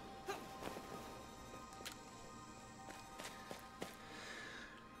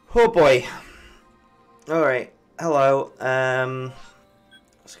 Oh boy. Alright. Hello.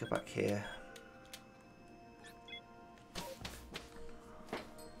 Let's go back here.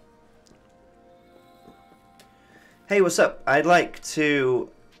 Hey, what's up? I'd like to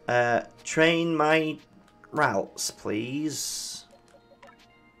train my routes, please.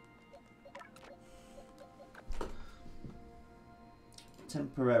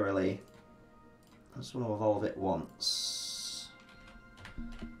 Temporarily. I just want to evolve it once.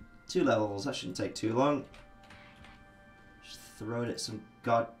 2 levels, that shouldn't take too long. Just throw it at some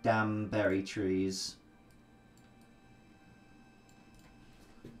goddamn berry trees.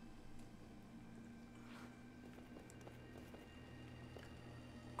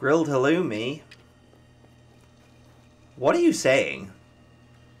 Grilled halloumi? What are you saying?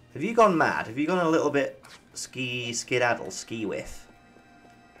 Have you gone mad? Have you gone a little bit ski-whiff?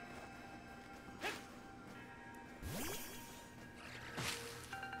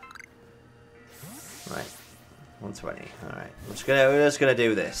 Right. 120. Alright. We're just gonna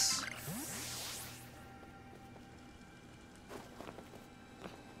do this.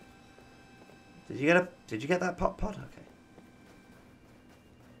 Did you get that pop pod? Okay.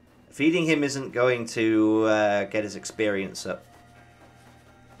 Feeding him isn't going to get his experience up.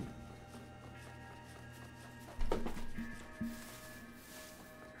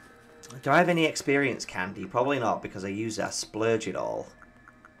 Do I have any experience candy? Probably not, because I use that splurge it all.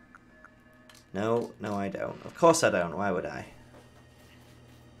 No, I don't. Of course I don't. Why would I?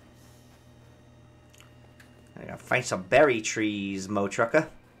 I gotta find some berry trees, Mo Trucker.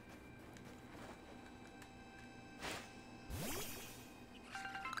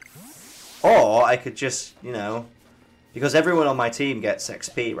 Or I could just, you know, because everyone on my team gets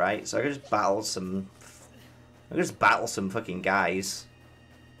XP, right? So I could just battle some. I could just battle some fucking guys.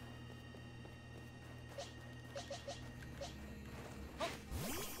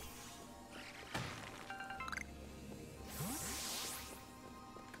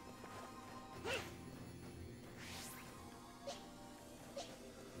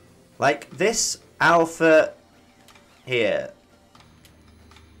 Like this alpha here.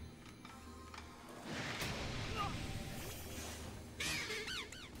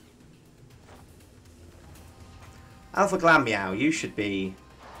 Alpha Glammeow, you should be...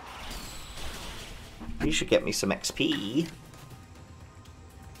 You should get me some XP.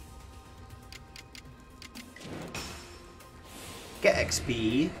 Get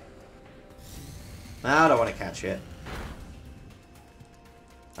XP. I don't want to catch it.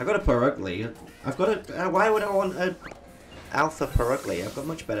 I've got a Purugly. I've got a... why would I want a Alpha Purugly? I've got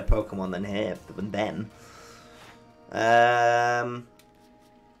much better Pokemon than Ben.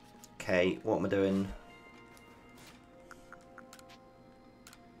 Okay, what am I doing?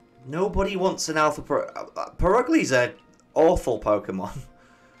 Nobody wants an Alpha Purugly's an awful Pokemon.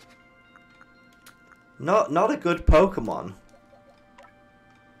 Not a good Pokemon.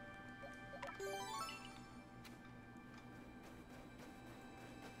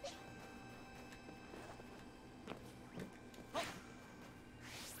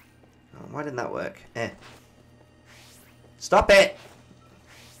 Oh, why didn't that work? Stop it!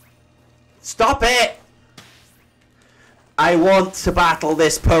 Stop it! I want to battle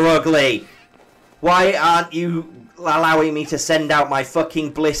this Purugly. Why aren't you allowing me to send out my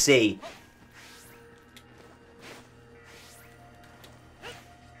fucking Blissey?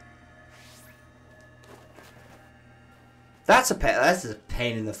 That's a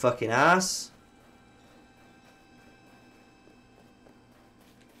pain in the fucking ass.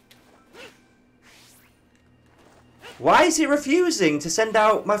 Why is it refusing to send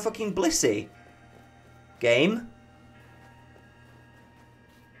out my fucking Blissey? Game?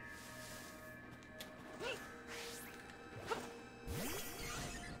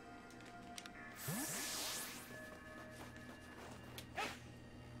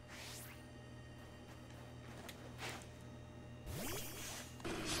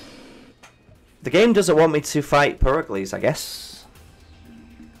 The game doesn't want me to fight Purugly's, I guess.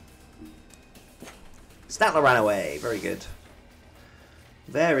 Statler ran away. Very good.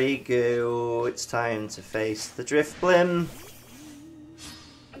 Very good. It's time to face the Driftblim.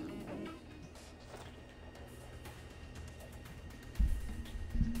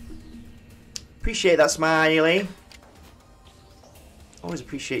 Appreciate that, Smiley. Always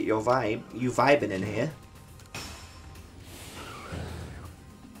appreciate your vibe. You vibing in here.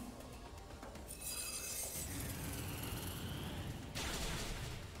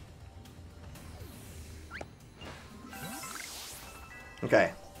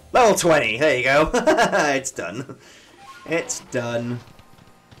 Okay. Level 20. There you go. It's done. It's done.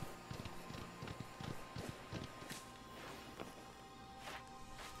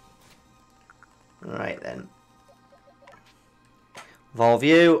 Alright then. Evolve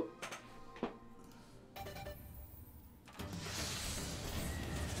you.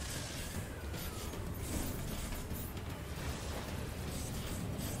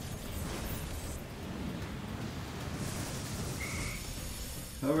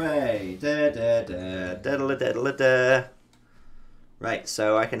 Hooray! Da da da da da da da da. Right,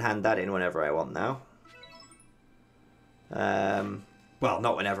 so I can hand that in whenever I want now. Well,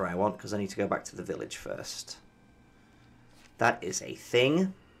 not whenever I want, because I need to go back to the village first. That is a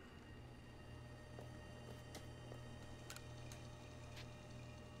thing.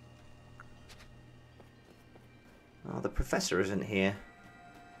 Oh, the professor isn't here.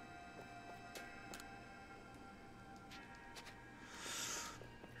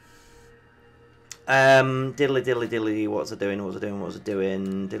 Diddly diddly diddly, what's it doing,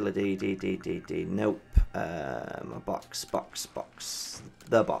 diddly dee dee dee dee dee, nope, a box,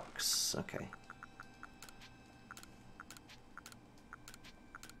 the box, okay.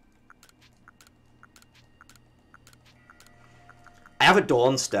 I have a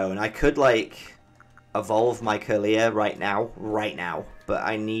Dawnstone, I could, like, evolve my Curlier right now, but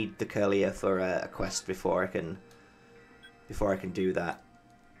I need the Curlier for a quest before I can do that.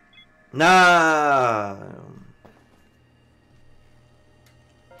 No!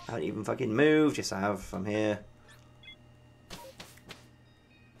 I haven't even fucking moved. Yes, I have. I'm here.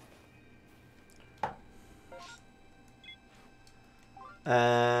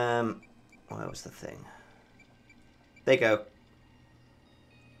 Where was the thing? There you go.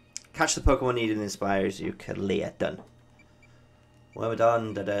 Catch the Pokemon needed and inspires you. Clear. Done. Well, we're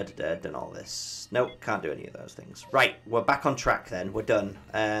done. Done all this. Nope, can't do any of those things. Right, we're back on track then. We're done.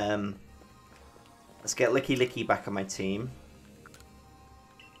 Let's get Licky Licky back on my team.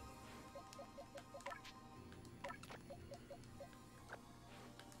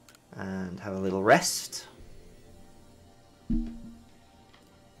 And have a little rest.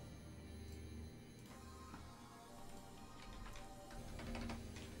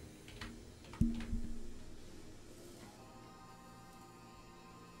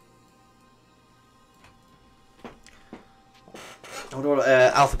 I wonder what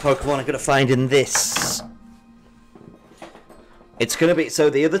alpha Pokemon I'm going to find in this. It's going to be... So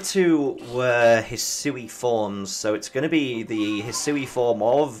the other two were Hisui forms, so it's going to be the Hisui form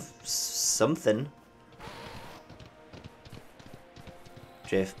of something.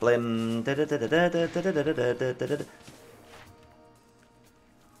 Driftblim. Can't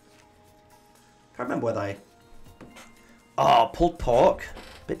remember whether I... Oh, pulled pork.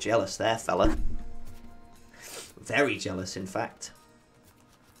 Bit jealous there, fella. Very jealous, in fact.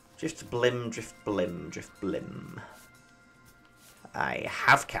 Driftblim, Driftblim, Driftblim. I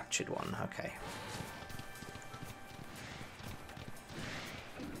have captured one, okay.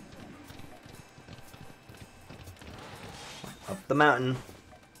 the mountain.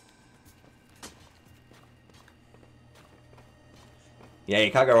 Yeah, you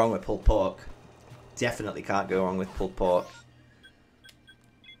can't go wrong with pulled pork. Definitely can't go wrong with pulled pork.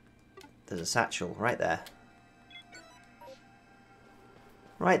 There's a satchel right there.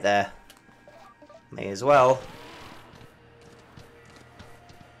 Right there. May as well.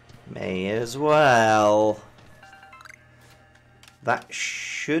 May as well. That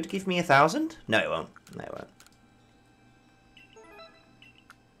should give me 1,000? No, it won't. No, it won't.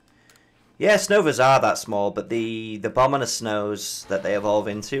 Yeah, Snovas are that small, but the Bomber Snows that they evolve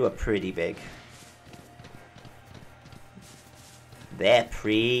into are pretty big. They're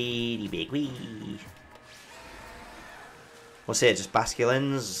pretty big. Whee! What's here? Just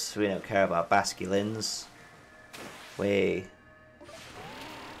Basculins? We don't care about Basculins. Wait.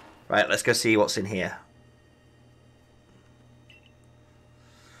 Right, let's go see what's in here.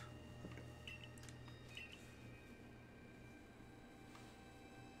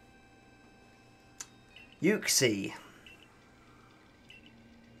 Yuxi.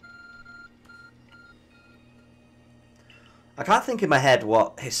 I can't think in my head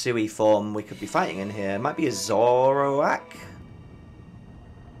what Hisui form we could be fighting in here. It might be a Zoroark.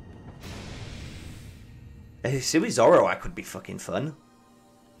 A Hisui Zoroark would be fucking fun.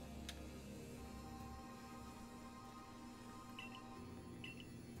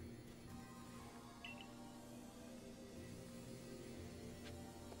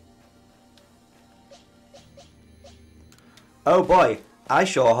 Oh boy, I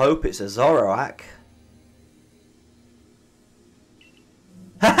sure hope it's a Zoroark.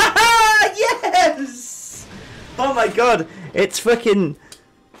 Yes! Oh my god, it's fucking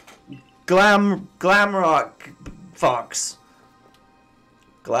Glamrock Fox.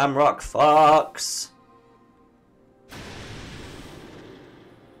 Glamrock Fox.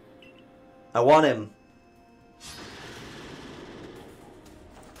 I want him.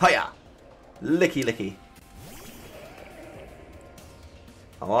 Hiya! Licky licky.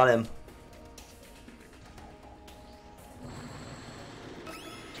 I want him.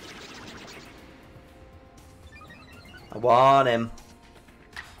 I want him.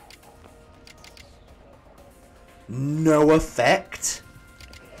 No effect?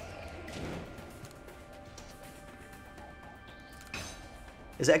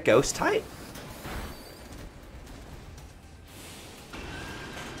 Is that a ghost type?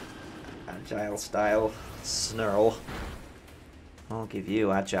 Agile style. Snarl. I'll give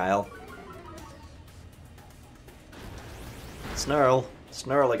you agile. Snarl.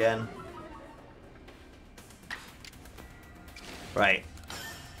 Snarl again. Right.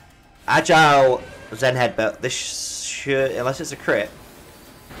 Agile Zen Headbutt. This should, unless it's a crit.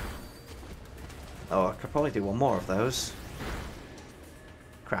 Oh, I could probably do one more of those.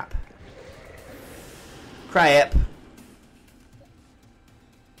 Crap. Crap.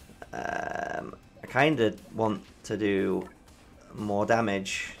 I kind of want to do more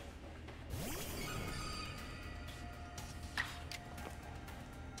damage.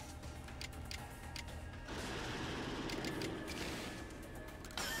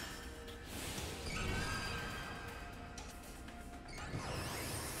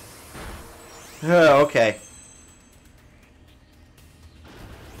 Oh, okay.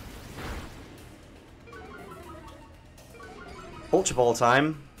 Ultra Ball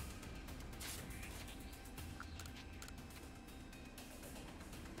time.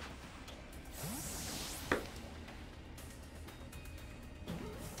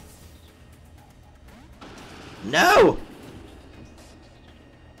 No!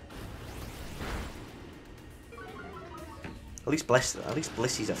 At least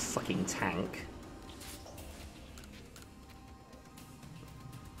Blissy's a fucking tank.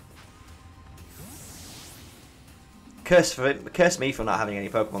 Curse me for not having any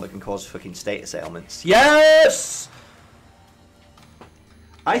Pokemon that can cause fucking status ailments. Yes!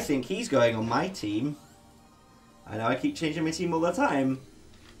 I think he's going on my team. I know I keep changing my team all the time.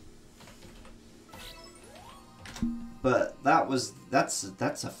 But that's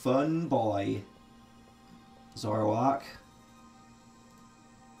a fun boy. Zoroark.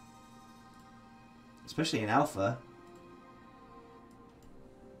 Especially in Alpha.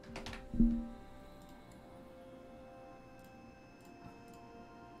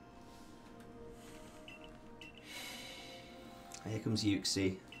 Here comes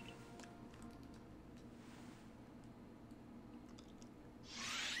Yuxi.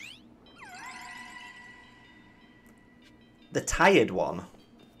 The tired one.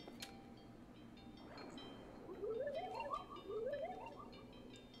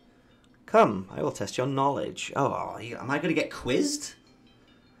 Come, I will test your knowledge. Oh, am I going to get quizzed?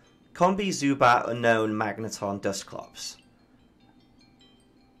 Combi, Zubat, Unknown, Magneton, Dusclops.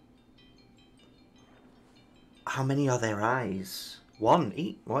 How many are their eyes? One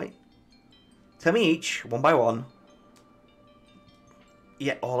each. Wait. Tell me each, one by one.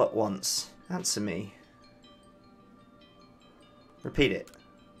 Yeah, all at once. Answer me. Repeat it.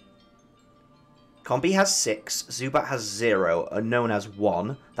 Combi has 6, Zubat has 0, Unknown has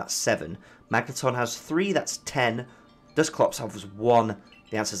 1, that's 7, Magneton has 3, that's 10, Dusclops has 1,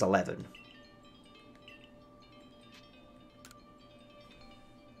 the answer is 11.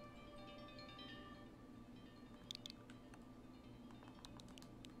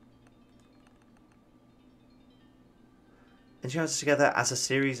 And you together as a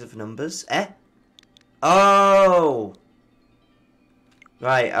series of numbers? Eh? Oh!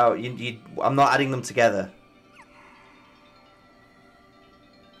 Right, oh, I'm not adding them together.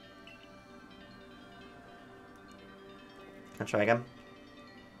 Can I try again?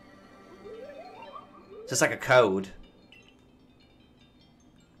 It's just like a code.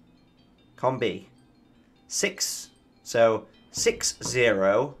 Combi. 6. So,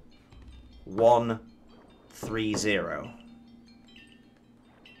 60130.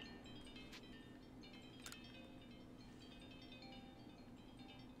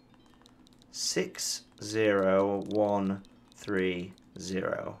 60130.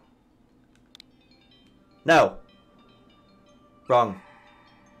 No. Wrong.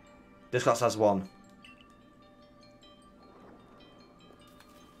 This class has 1.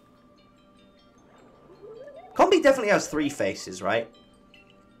 Combi definitely has 3 faces, right?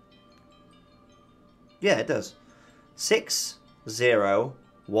 Yeah, it does.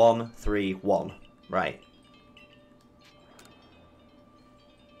 60131. Right.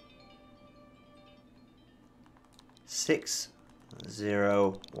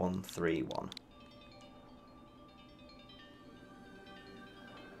 60131.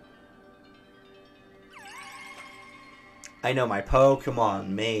 I know my Pokemon,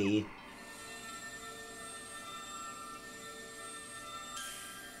 me.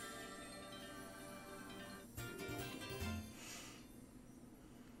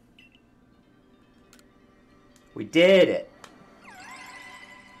 We did it.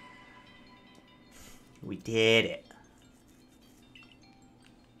 We did it.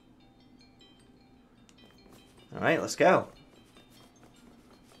 Alright, let's go.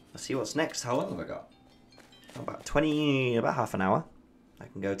 Let's see what's next. How long have I got? About half an hour I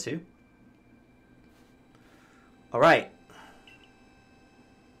can go to. Alright.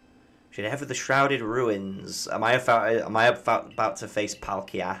 Should I head for the Shrouded Ruins? Am I about to face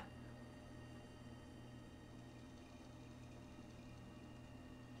Palkia?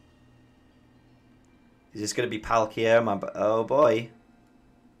 Is this going to be Palkia? Oh boy.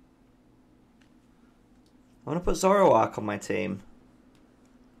 I want to put Zoroark on my team.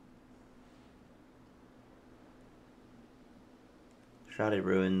 Shrouded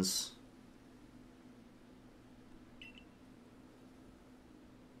Ruins.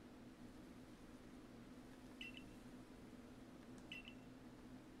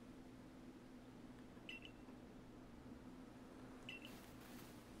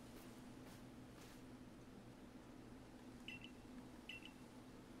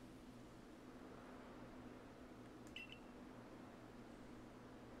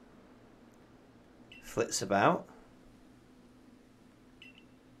 Flits about.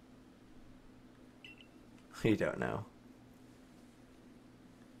 You don't know.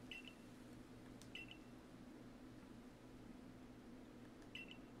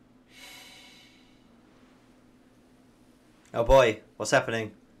 Oh boy, what's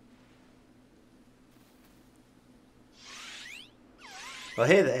happening? Well,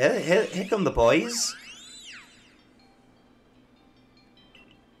 here come the boys.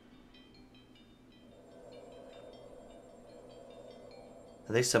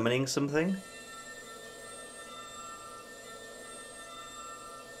 Are they summoning something?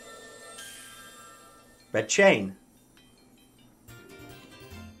 Red chain.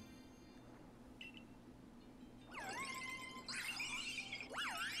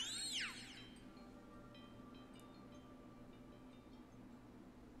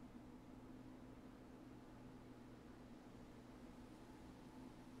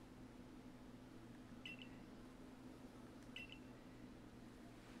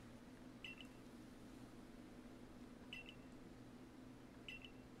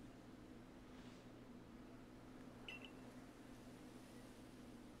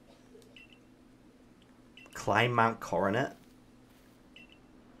 Climb Mount Coronet.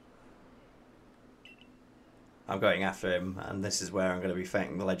 I'm going after him, and this is where I'm going to be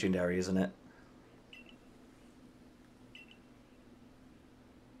fighting the legendary, isn't it?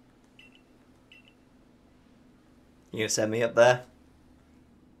 You gonna send me up there?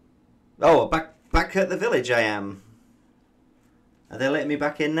 Oh, back Back at the village I am. Are they letting me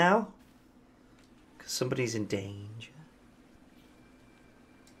back in now? Because somebody's in danger.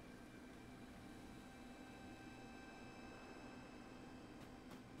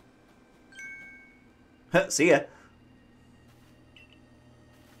 See ya.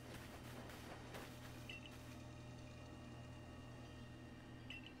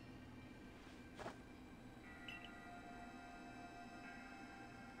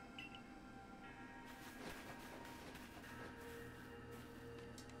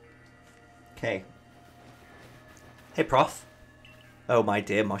 Okay. Hey, Prof. Oh, my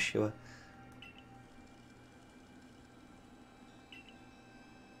dear Moshua.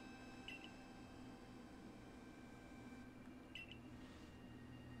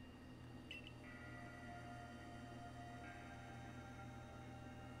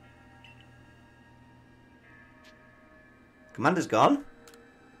 Commander's gone?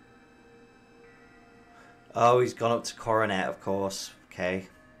 Oh, he's gone up to Coronet, of course. Okay.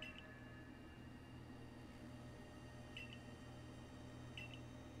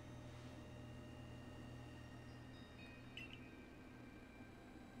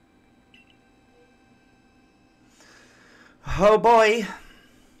 Oh boy!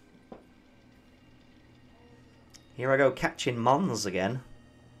 Here I go catching Mons again.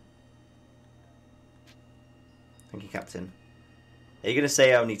 Thank you, Captain. Are you going to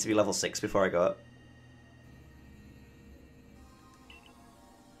say I need to be level 6 before I go up?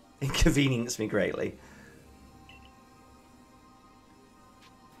 Inconvenience me greatly.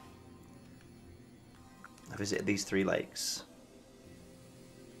 I visited these 3 lakes.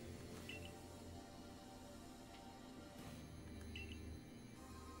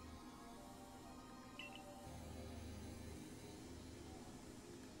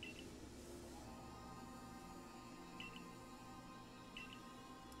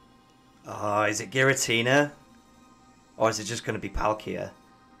 Oh, is it Giratina? Or is it just going to be Palkia?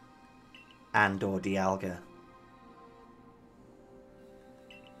 And or Dialga?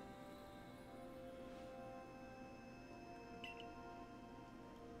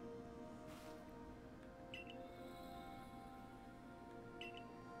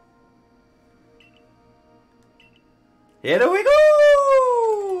 Here we go!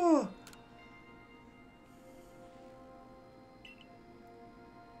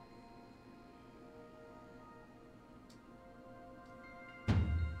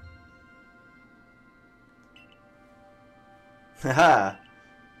 Haha.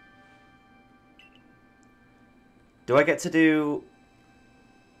 Do I get to do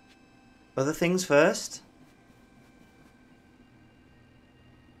other things first?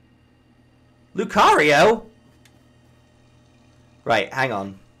 Lucario? Right, hang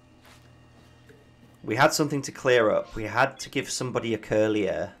on. We had something to clear up. We had to give somebody a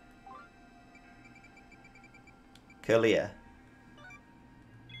Curlier.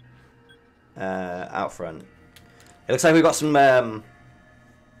 Out front. It looks like we've got some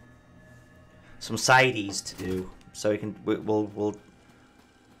sideys to do, so we'll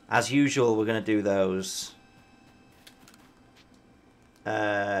as usual we're gonna do those.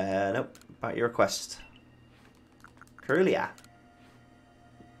 Nope. About your request, Curlia.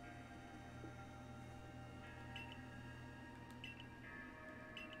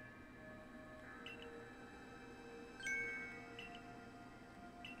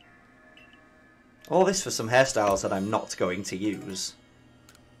 All this for some hairstyles that I'm not going to use.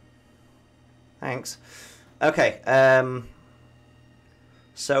 Thanks. Okay,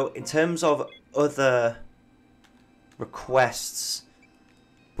 so in terms of other requests,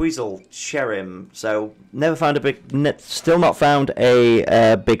 Weasel, Cherim. So never found a big, still not found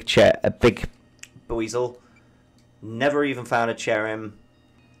a big Weasel. Never even found a Cherim.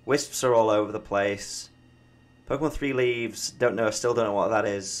 Wisps are all over the place. Pokemon 3 Leaves, still don't know what that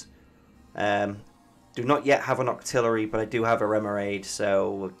is. Do not yet have an Octillery, but I do have a Remoraid,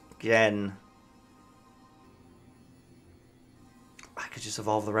 so again, I could just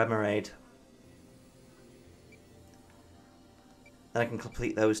evolve the Remoraid. Then I can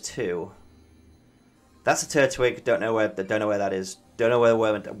complete those 2. That's a Turtwig. Don't know where that is. Don't know where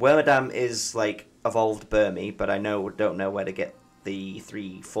Wormadam is, like evolved Burmy, but I don't know where to get the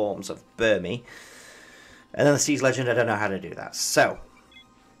 3 forms of Burmy. And then the Seas Legend, I don't know how to do that. So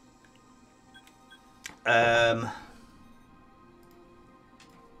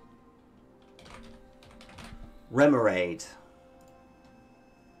Remoraid.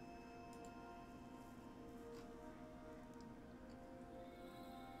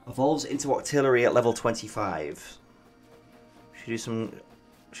 Evolves into Octillery at level 25. Should do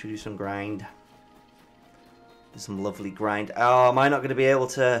some grind. Do some lovely grind. Oh, am I not going to be able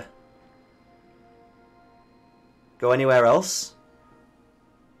to go anywhere else?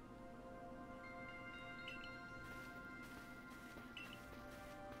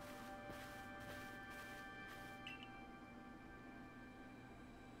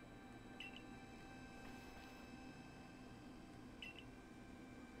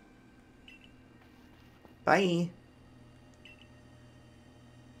 Bye.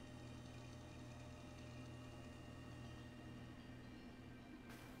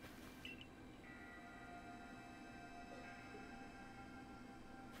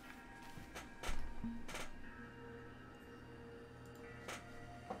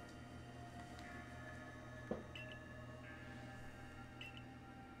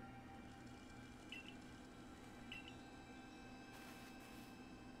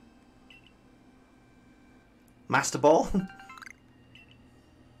 Master Ball?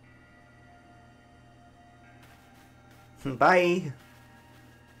 Bye!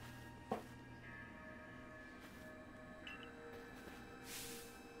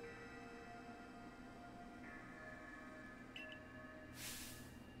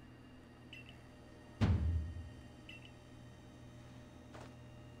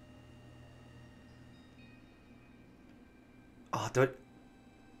 Oh, do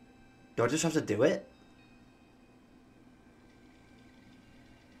I just have to do it?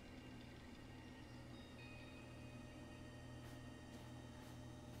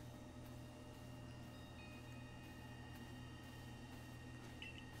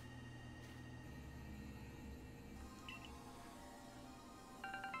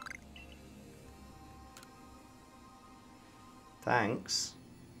 Thanks.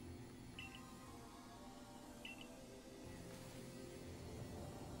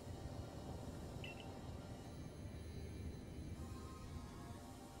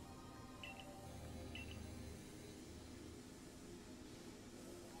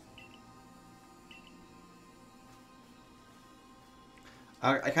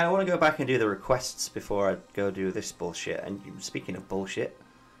 I kind of want to go back and do the requests before I go do this bullshit. And speaking of bullshit...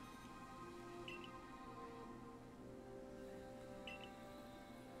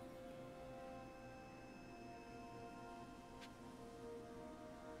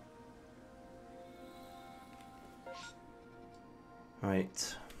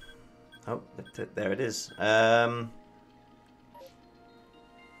 Right. Oh, there it is.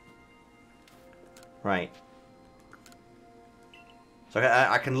 Right. So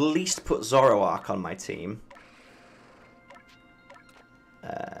I can at least put Zoroark on my team.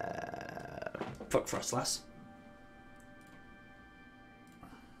 Fuck Frostlass.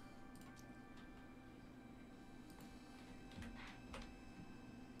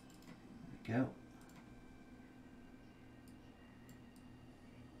 There we go.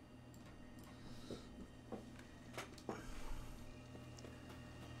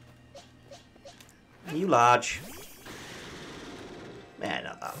 Are you large? Yeah,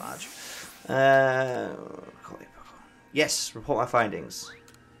 not that large. Yes, report my findings.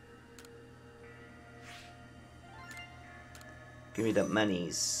 Give me the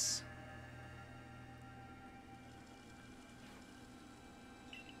monies.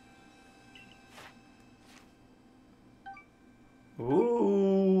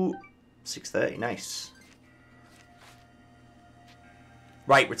 Ooh, 6:30, nice.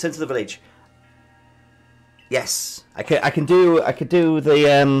 Right, return to the village. Yes, I could do the I could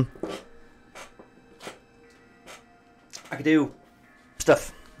do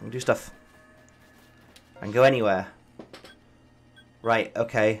stuff. I can do stuff. I can go anywhere. Right,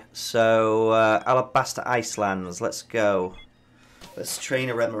 okay. So Alabasta Icelands, let's go. Let's train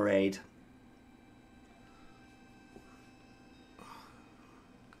a Remoraid.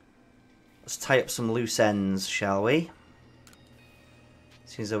 Let's tie up some loose ends, shall we?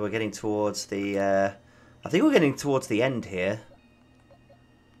 Seems though we're getting towards the I think we're getting towards the end here.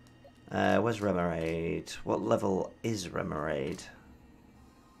 Where's Remoraid? What level is Remoraid?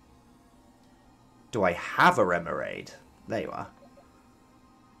 Do I have a Remoraid? There you are.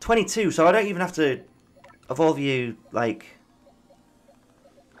 22, so I don't even have to evolve you, like,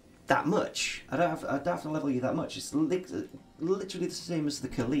 that much. I don't have to level you that much. It's literally the same as the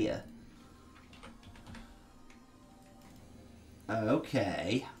Kalia.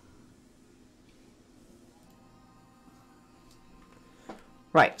 Okay.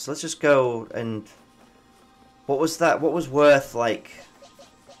 Right, so let's just go and... What was that? What was worth, like,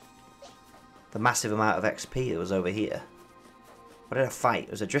 the massive amount of XP that was over here? What did I fight?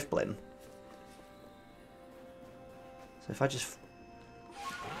 It was a Driftblim. So if I just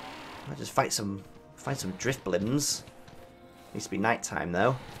find some Driftblims. Needs to be nighttime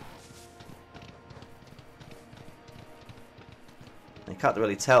though. You can't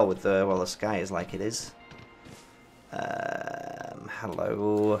really tell with the the sky is like it is.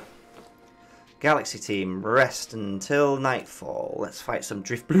 hello. Galaxy team, rest until nightfall. Let's fight some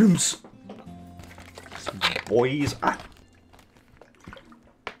drift blooms. Some boys. Ah.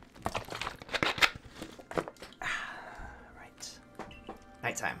 Right.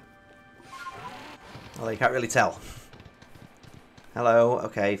 Nighttime. Well, you can't really tell. Hello.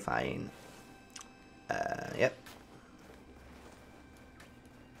 Okay, fine. Yep.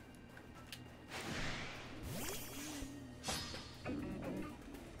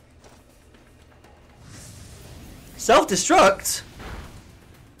 Self-destruct?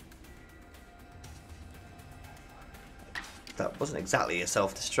 That wasn't exactly a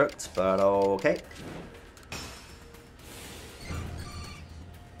self-destruct, but okay.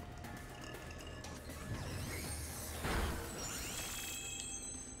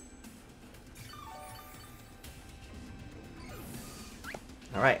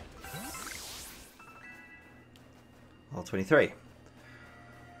 Alright. Level 23.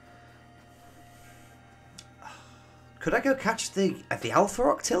 Could I go catch the Alpha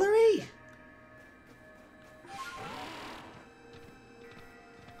Octillery?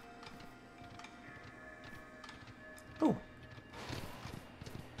 Oh.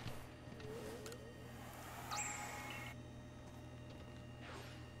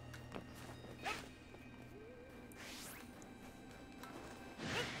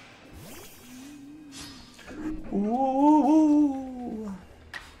 Ooh.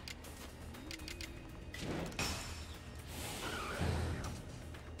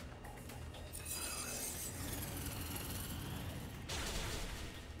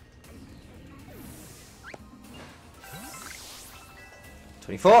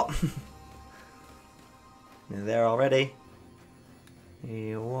 24. You're there already.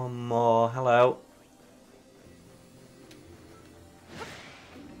 One more. Hello.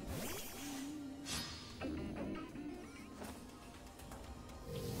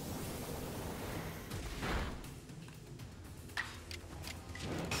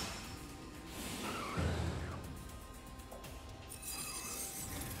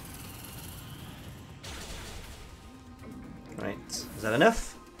 Right, is that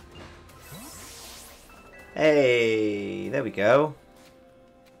enough? Hey, there we go.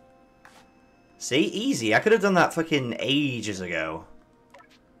 See, easy. I could have done that fucking ages ago.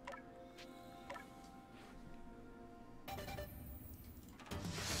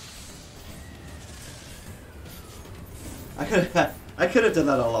 I could have done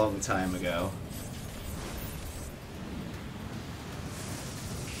that a long time ago.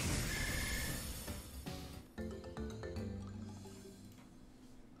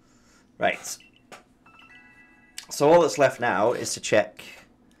 Right. So all that's left now is to check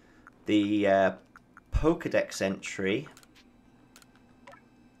the Pokédex entry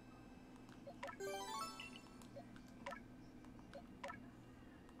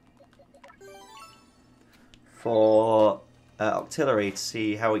for Octillery to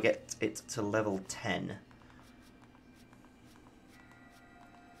see how we get it to level 10. There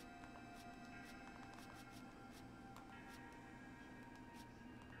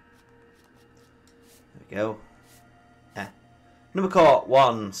we go. Number caught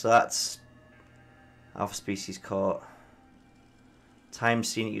 1, so that's Alpha Species caught. Time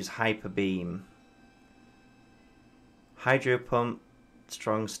seen it use Hyper Beam. Hydro Pump,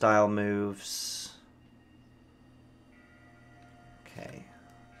 strong style moves. Okay.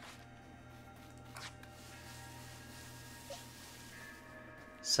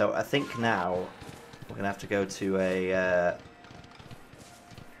 So I think now we're going to have to go to a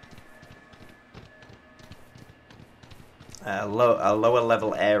lower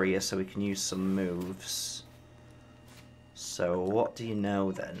level area so we can use some moves. So what do you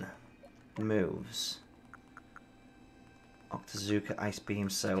know then? Moves. Octazooka, Ice Beam,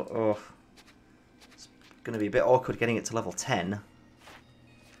 so it's going to be a bit awkward getting it to level 10.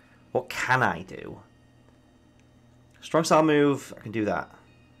 What can I do? Strong style move, I can do that.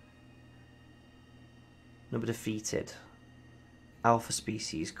 Number defeated. Alpha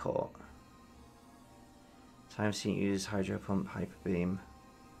Species caught. Time seen use Hydro Pump, Hyper Beam.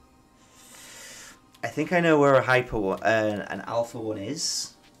 I think I know where a an Alpha one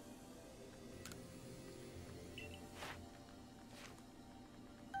is.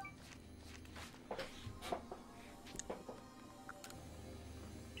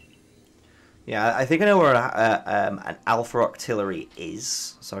 Yeah, I think I know where an Alpha Octillery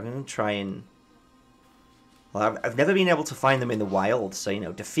is. So I'm going to try and... Well, I've never been able to find them in the wild, so, you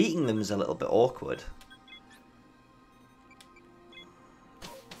know, defeating them is a little bit awkward.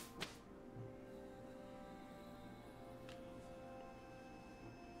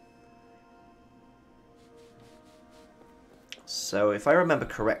 So if I remember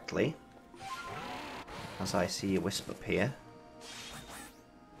correctly, as I see a wisp up here,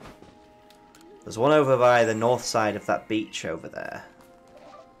 there's one over by the north side of that beach over there.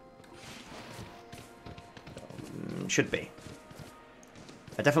 Should be.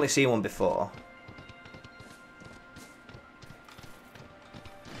 I definitely seen one before.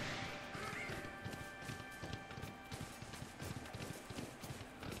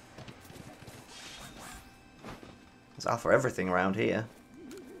 There's alpha everything around here.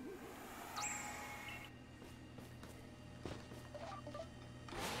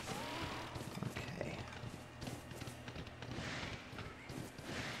 Okay.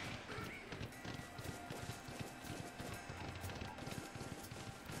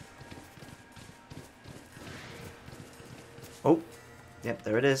 Oh, yep,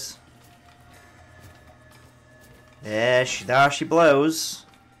 there it is. There she blows.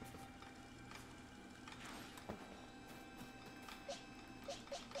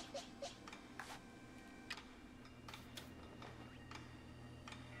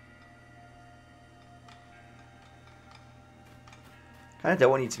 I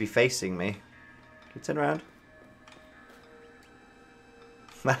don't want you to be facing me. Can you turn around?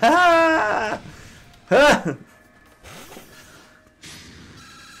 What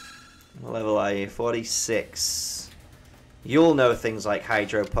level are you? 46. You'll know things like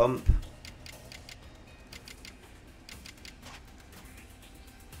hydro pump.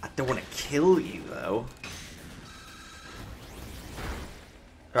 I don't want to kill you though.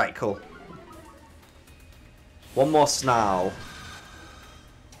 Right, cool. One more snarl.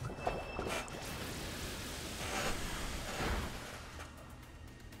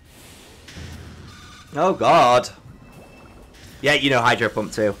 Oh god. Yeah, you know hydro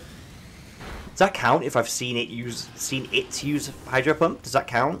pump too. Does that count if I've seen it use hydro pump? Does that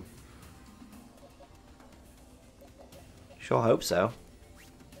count? Sure hope so.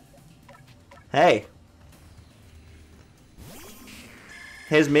 Hey.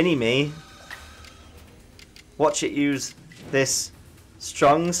 Here's mini-me. Watch it use this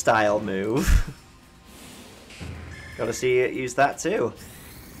strong style move. Gotta see it use that too.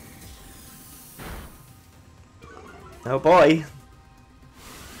 Oh boy.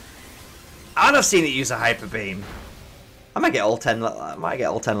 And I've seen it use a hyper beam. I might get all 10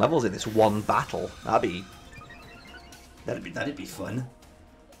 levels in this one battle. That'd be fun.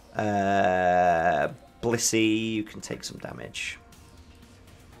 Blissey, you can take some damage.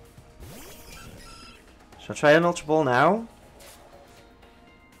 Shall I try an Ultra Ball now?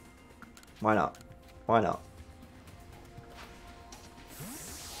 Why not? Why not?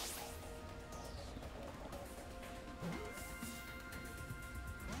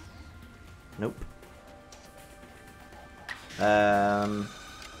 Nope.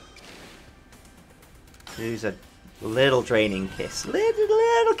 Use a little draining kiss.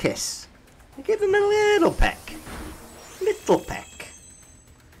 Little kiss. Give him a little peck. Little peck.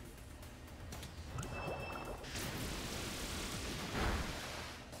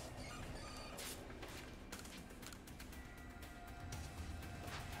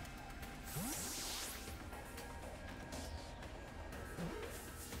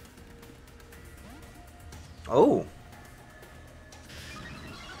 Oh.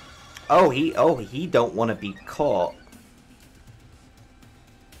 He don't want to be caught.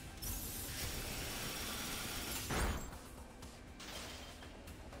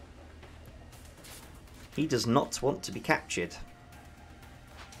 He does not want to be captured.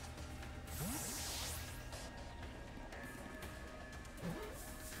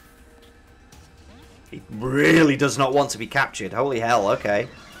 He really does not want to be captured. Holy hell, okay.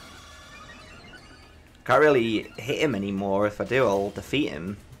 Can't really hit him anymore. If I do, I'll defeat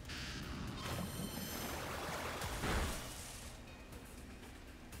him.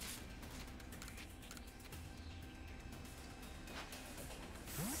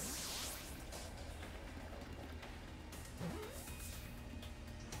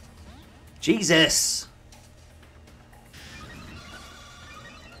 Jesus!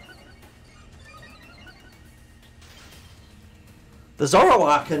 The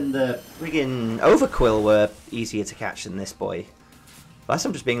Zoroark and the friggin' Overquill were easier to catch than this boy. Unless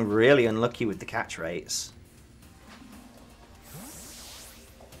I'm just being really unlucky with the catch rates.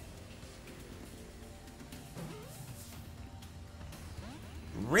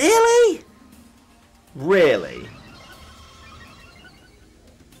 Really? Really?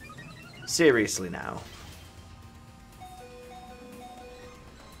 Seriously now.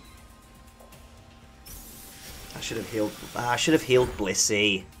 I should have healed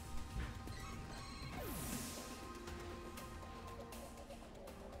Blissey.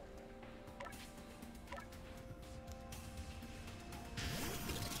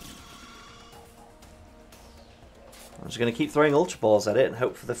 I'm just going to keep throwing Ultra Balls at it and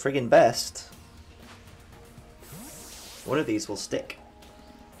hope for the friggin' best. One of these will stick.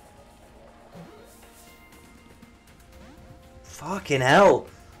 Fucking hell!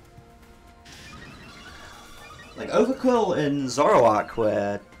 Like, Overquill and Zoroark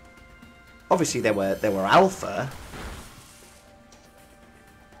were... Obviously they were alpha.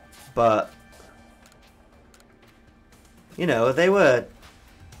 But... You know, they were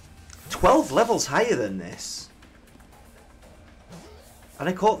 12 levels higher than this. And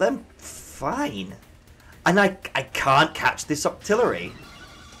I caught them fine. And I can't catch this Octillery.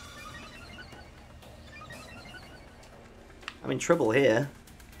 I'm in trouble here.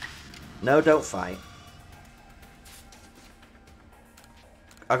 No, don't fight.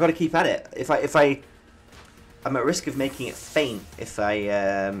 I've got to keep at it. I'm at risk of making it faint if I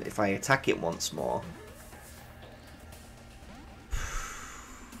attack it once more.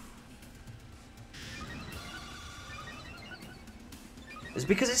 Is it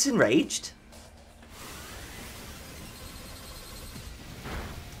because it's enraged?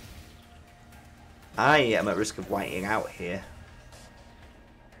 I am at risk of whiting out here.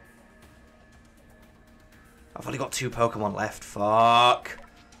 I've only got 2 Pokemon left. Fuck.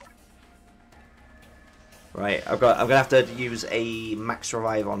 Right, I'm gonna have to use a Max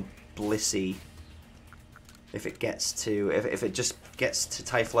Revive on Blissey if it gets to if it just gets to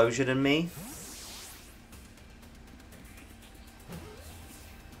Typhlosion and me.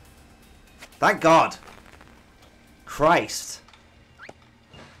 Thank God. Christ.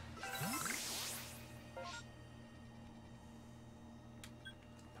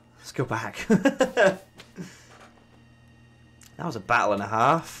 Let's go back. That was a battle and a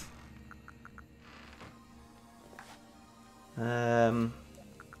half.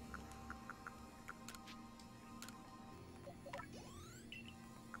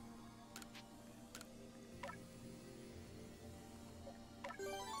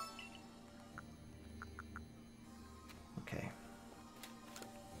 Okay.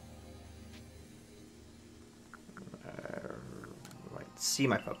 Right, see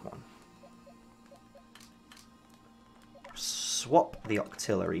my Pokemon. Swap the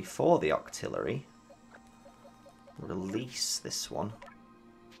Octillery for the Octillery. Release this one.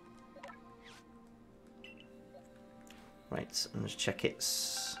 Right, and just check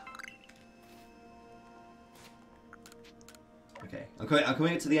its... Okay, I'm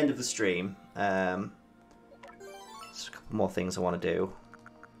coming to the end of the stream. There's a couple more things I want to do.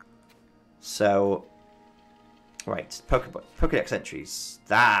 So, right, Pokédex entries.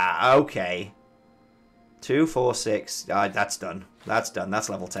 Ah, okay. 2, 4, 6. That's done. That's done. That's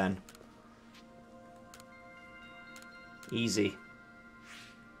level 10. Easy.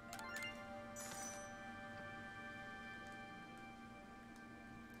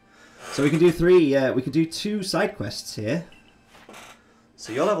 So we can do we can do 2 side quests here.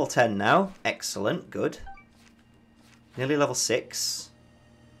 So you're level 10 now. Excellent, good. Nearly level 6.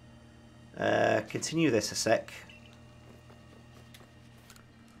 Continue this a sec.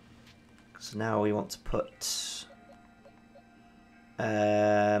 So now we want to put...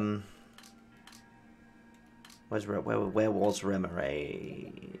 Where was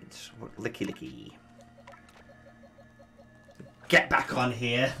Remoraid? Licky Licky. Get back on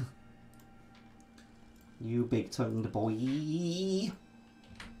here! You big-tongued boy!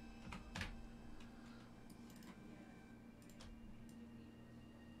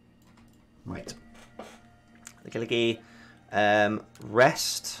 Right. Licky Licky.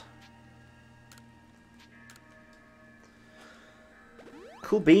 Rest.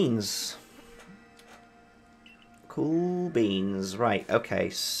 Cool beans. Cool beans. Right, okay,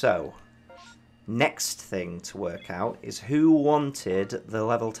 so next thing to work out is who wanted the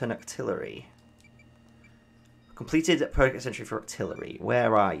level 10 Octillery. Completed Pokédex entry for Octillery.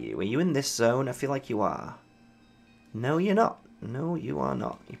 Where are you? Are you in this zone? I feel like you are. No, you're not. No, you are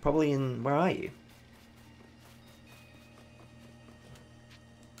not. You're probably in... Where are you?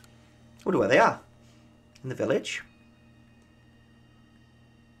 I wonder where they are. In the village?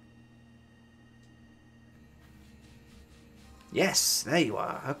 Yes, there you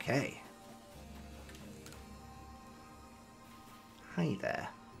are. Okay. Hi there.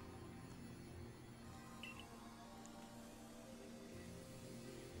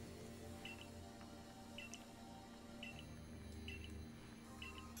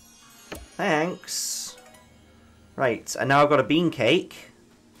 Thanks. Right, and now I've got a bean cake.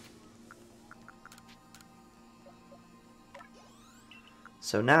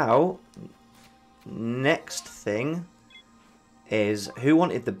 So now, next thing is who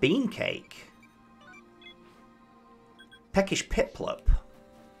wanted the bean cake? Peckish Piplup.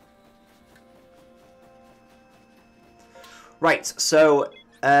 Right, so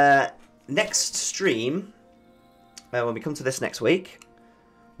next stream, when we come to this next week,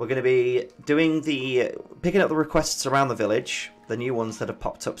 we're going to be doing picking up the requests around the village, the new ones that have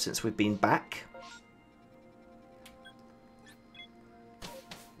popped up since we've been back.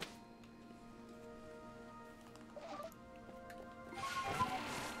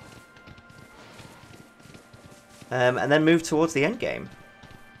 And then move towards the end game,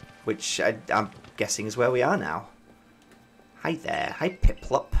 which I'm guessing is where we are now. Hi there. Hi,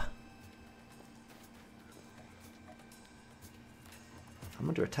 Piplup. I'm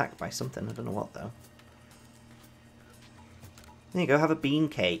under attack by something. I don't know what, though. There you go. Have a bean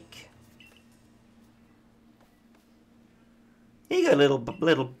cake. Here you go,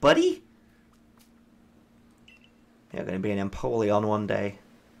 little buddy. You're going to be an Empoleon one day.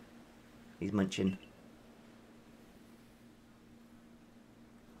 He's munching.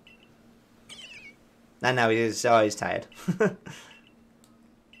 And now he's tired. There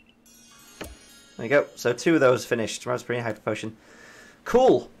you go. So 2 of those finished. Raspberry Hyper Potion.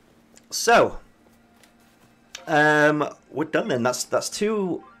 Cool. So we're done then. That's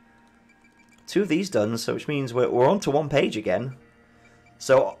two of these done. So which means we're on to 1 page again.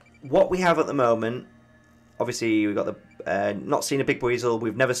 So what we have at the moment, obviously we've got the not seen a big weasel.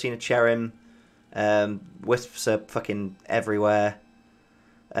 We've never seen a Cherim. Wisps are fucking everywhere.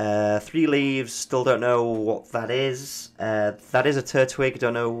 3 leaves, still don't know what that is. That is a Turtwig,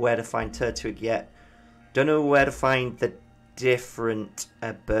 don't know where to find Turtwig yet. Don't know where to find the different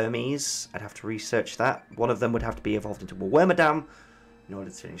Burmese. I'd have to research that. One of them would have to be evolved into a Wormadam in order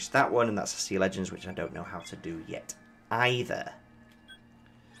to finish that one, and that's a Sea Legends, which I don't know how to do yet either.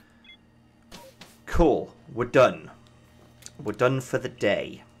 Cool, we're done. We're done for the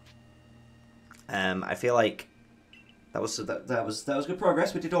day. I feel like that was good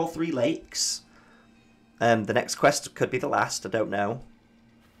progress. We did all 3 lakes. The next quest could be the last. I don't know.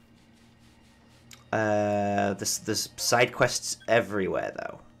 There's side quests everywhere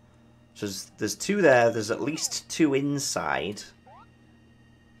though. So there's 2 there. There's at least 2 inside.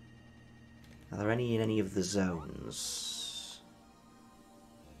 Are there any in any of the zones?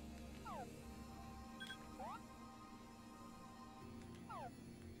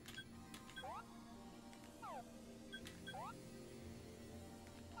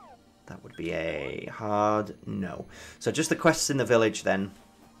 That would be a hard no. So just the quests in the village then.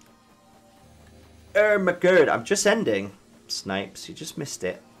 Oh my god, I'm just ending. Snipes, you just missed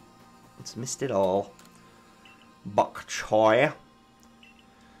it. It's missed it all. Bok choy.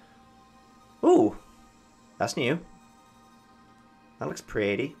 Ooh, that's new. That looks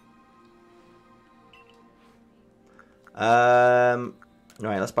pretty. Right,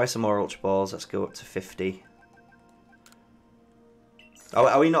 let's buy some more Ultra Balls. Let's go up to 50. Oh,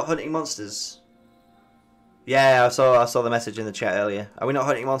 are we not hunting monsters? Yeah, I saw the message in the chat earlier. Are we not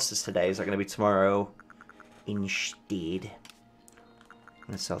hunting monsters today? Is that going to be tomorrow instead? I'm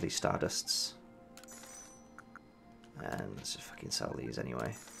going to sell these Stardusts. And let's just fucking sell these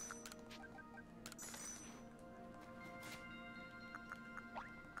anyway.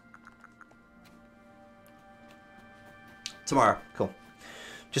 Tomorrow, cool.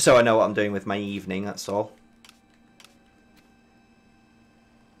 Just so I know what I'm doing with my evening, that's all.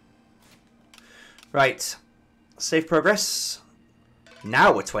 Right, save progress.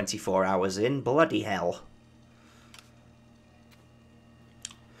 Now we're 24 hours in, bloody hell.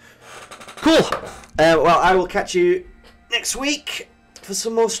 Cool. Well, I will catch you next week for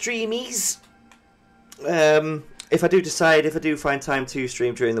some more streamies. If I do find time to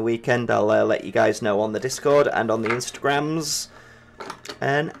stream during the weekend, I'll let you guys know on the Discord and on the Instagrams.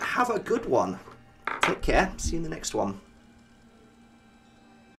 And have a good one. Take care. See you in the next one.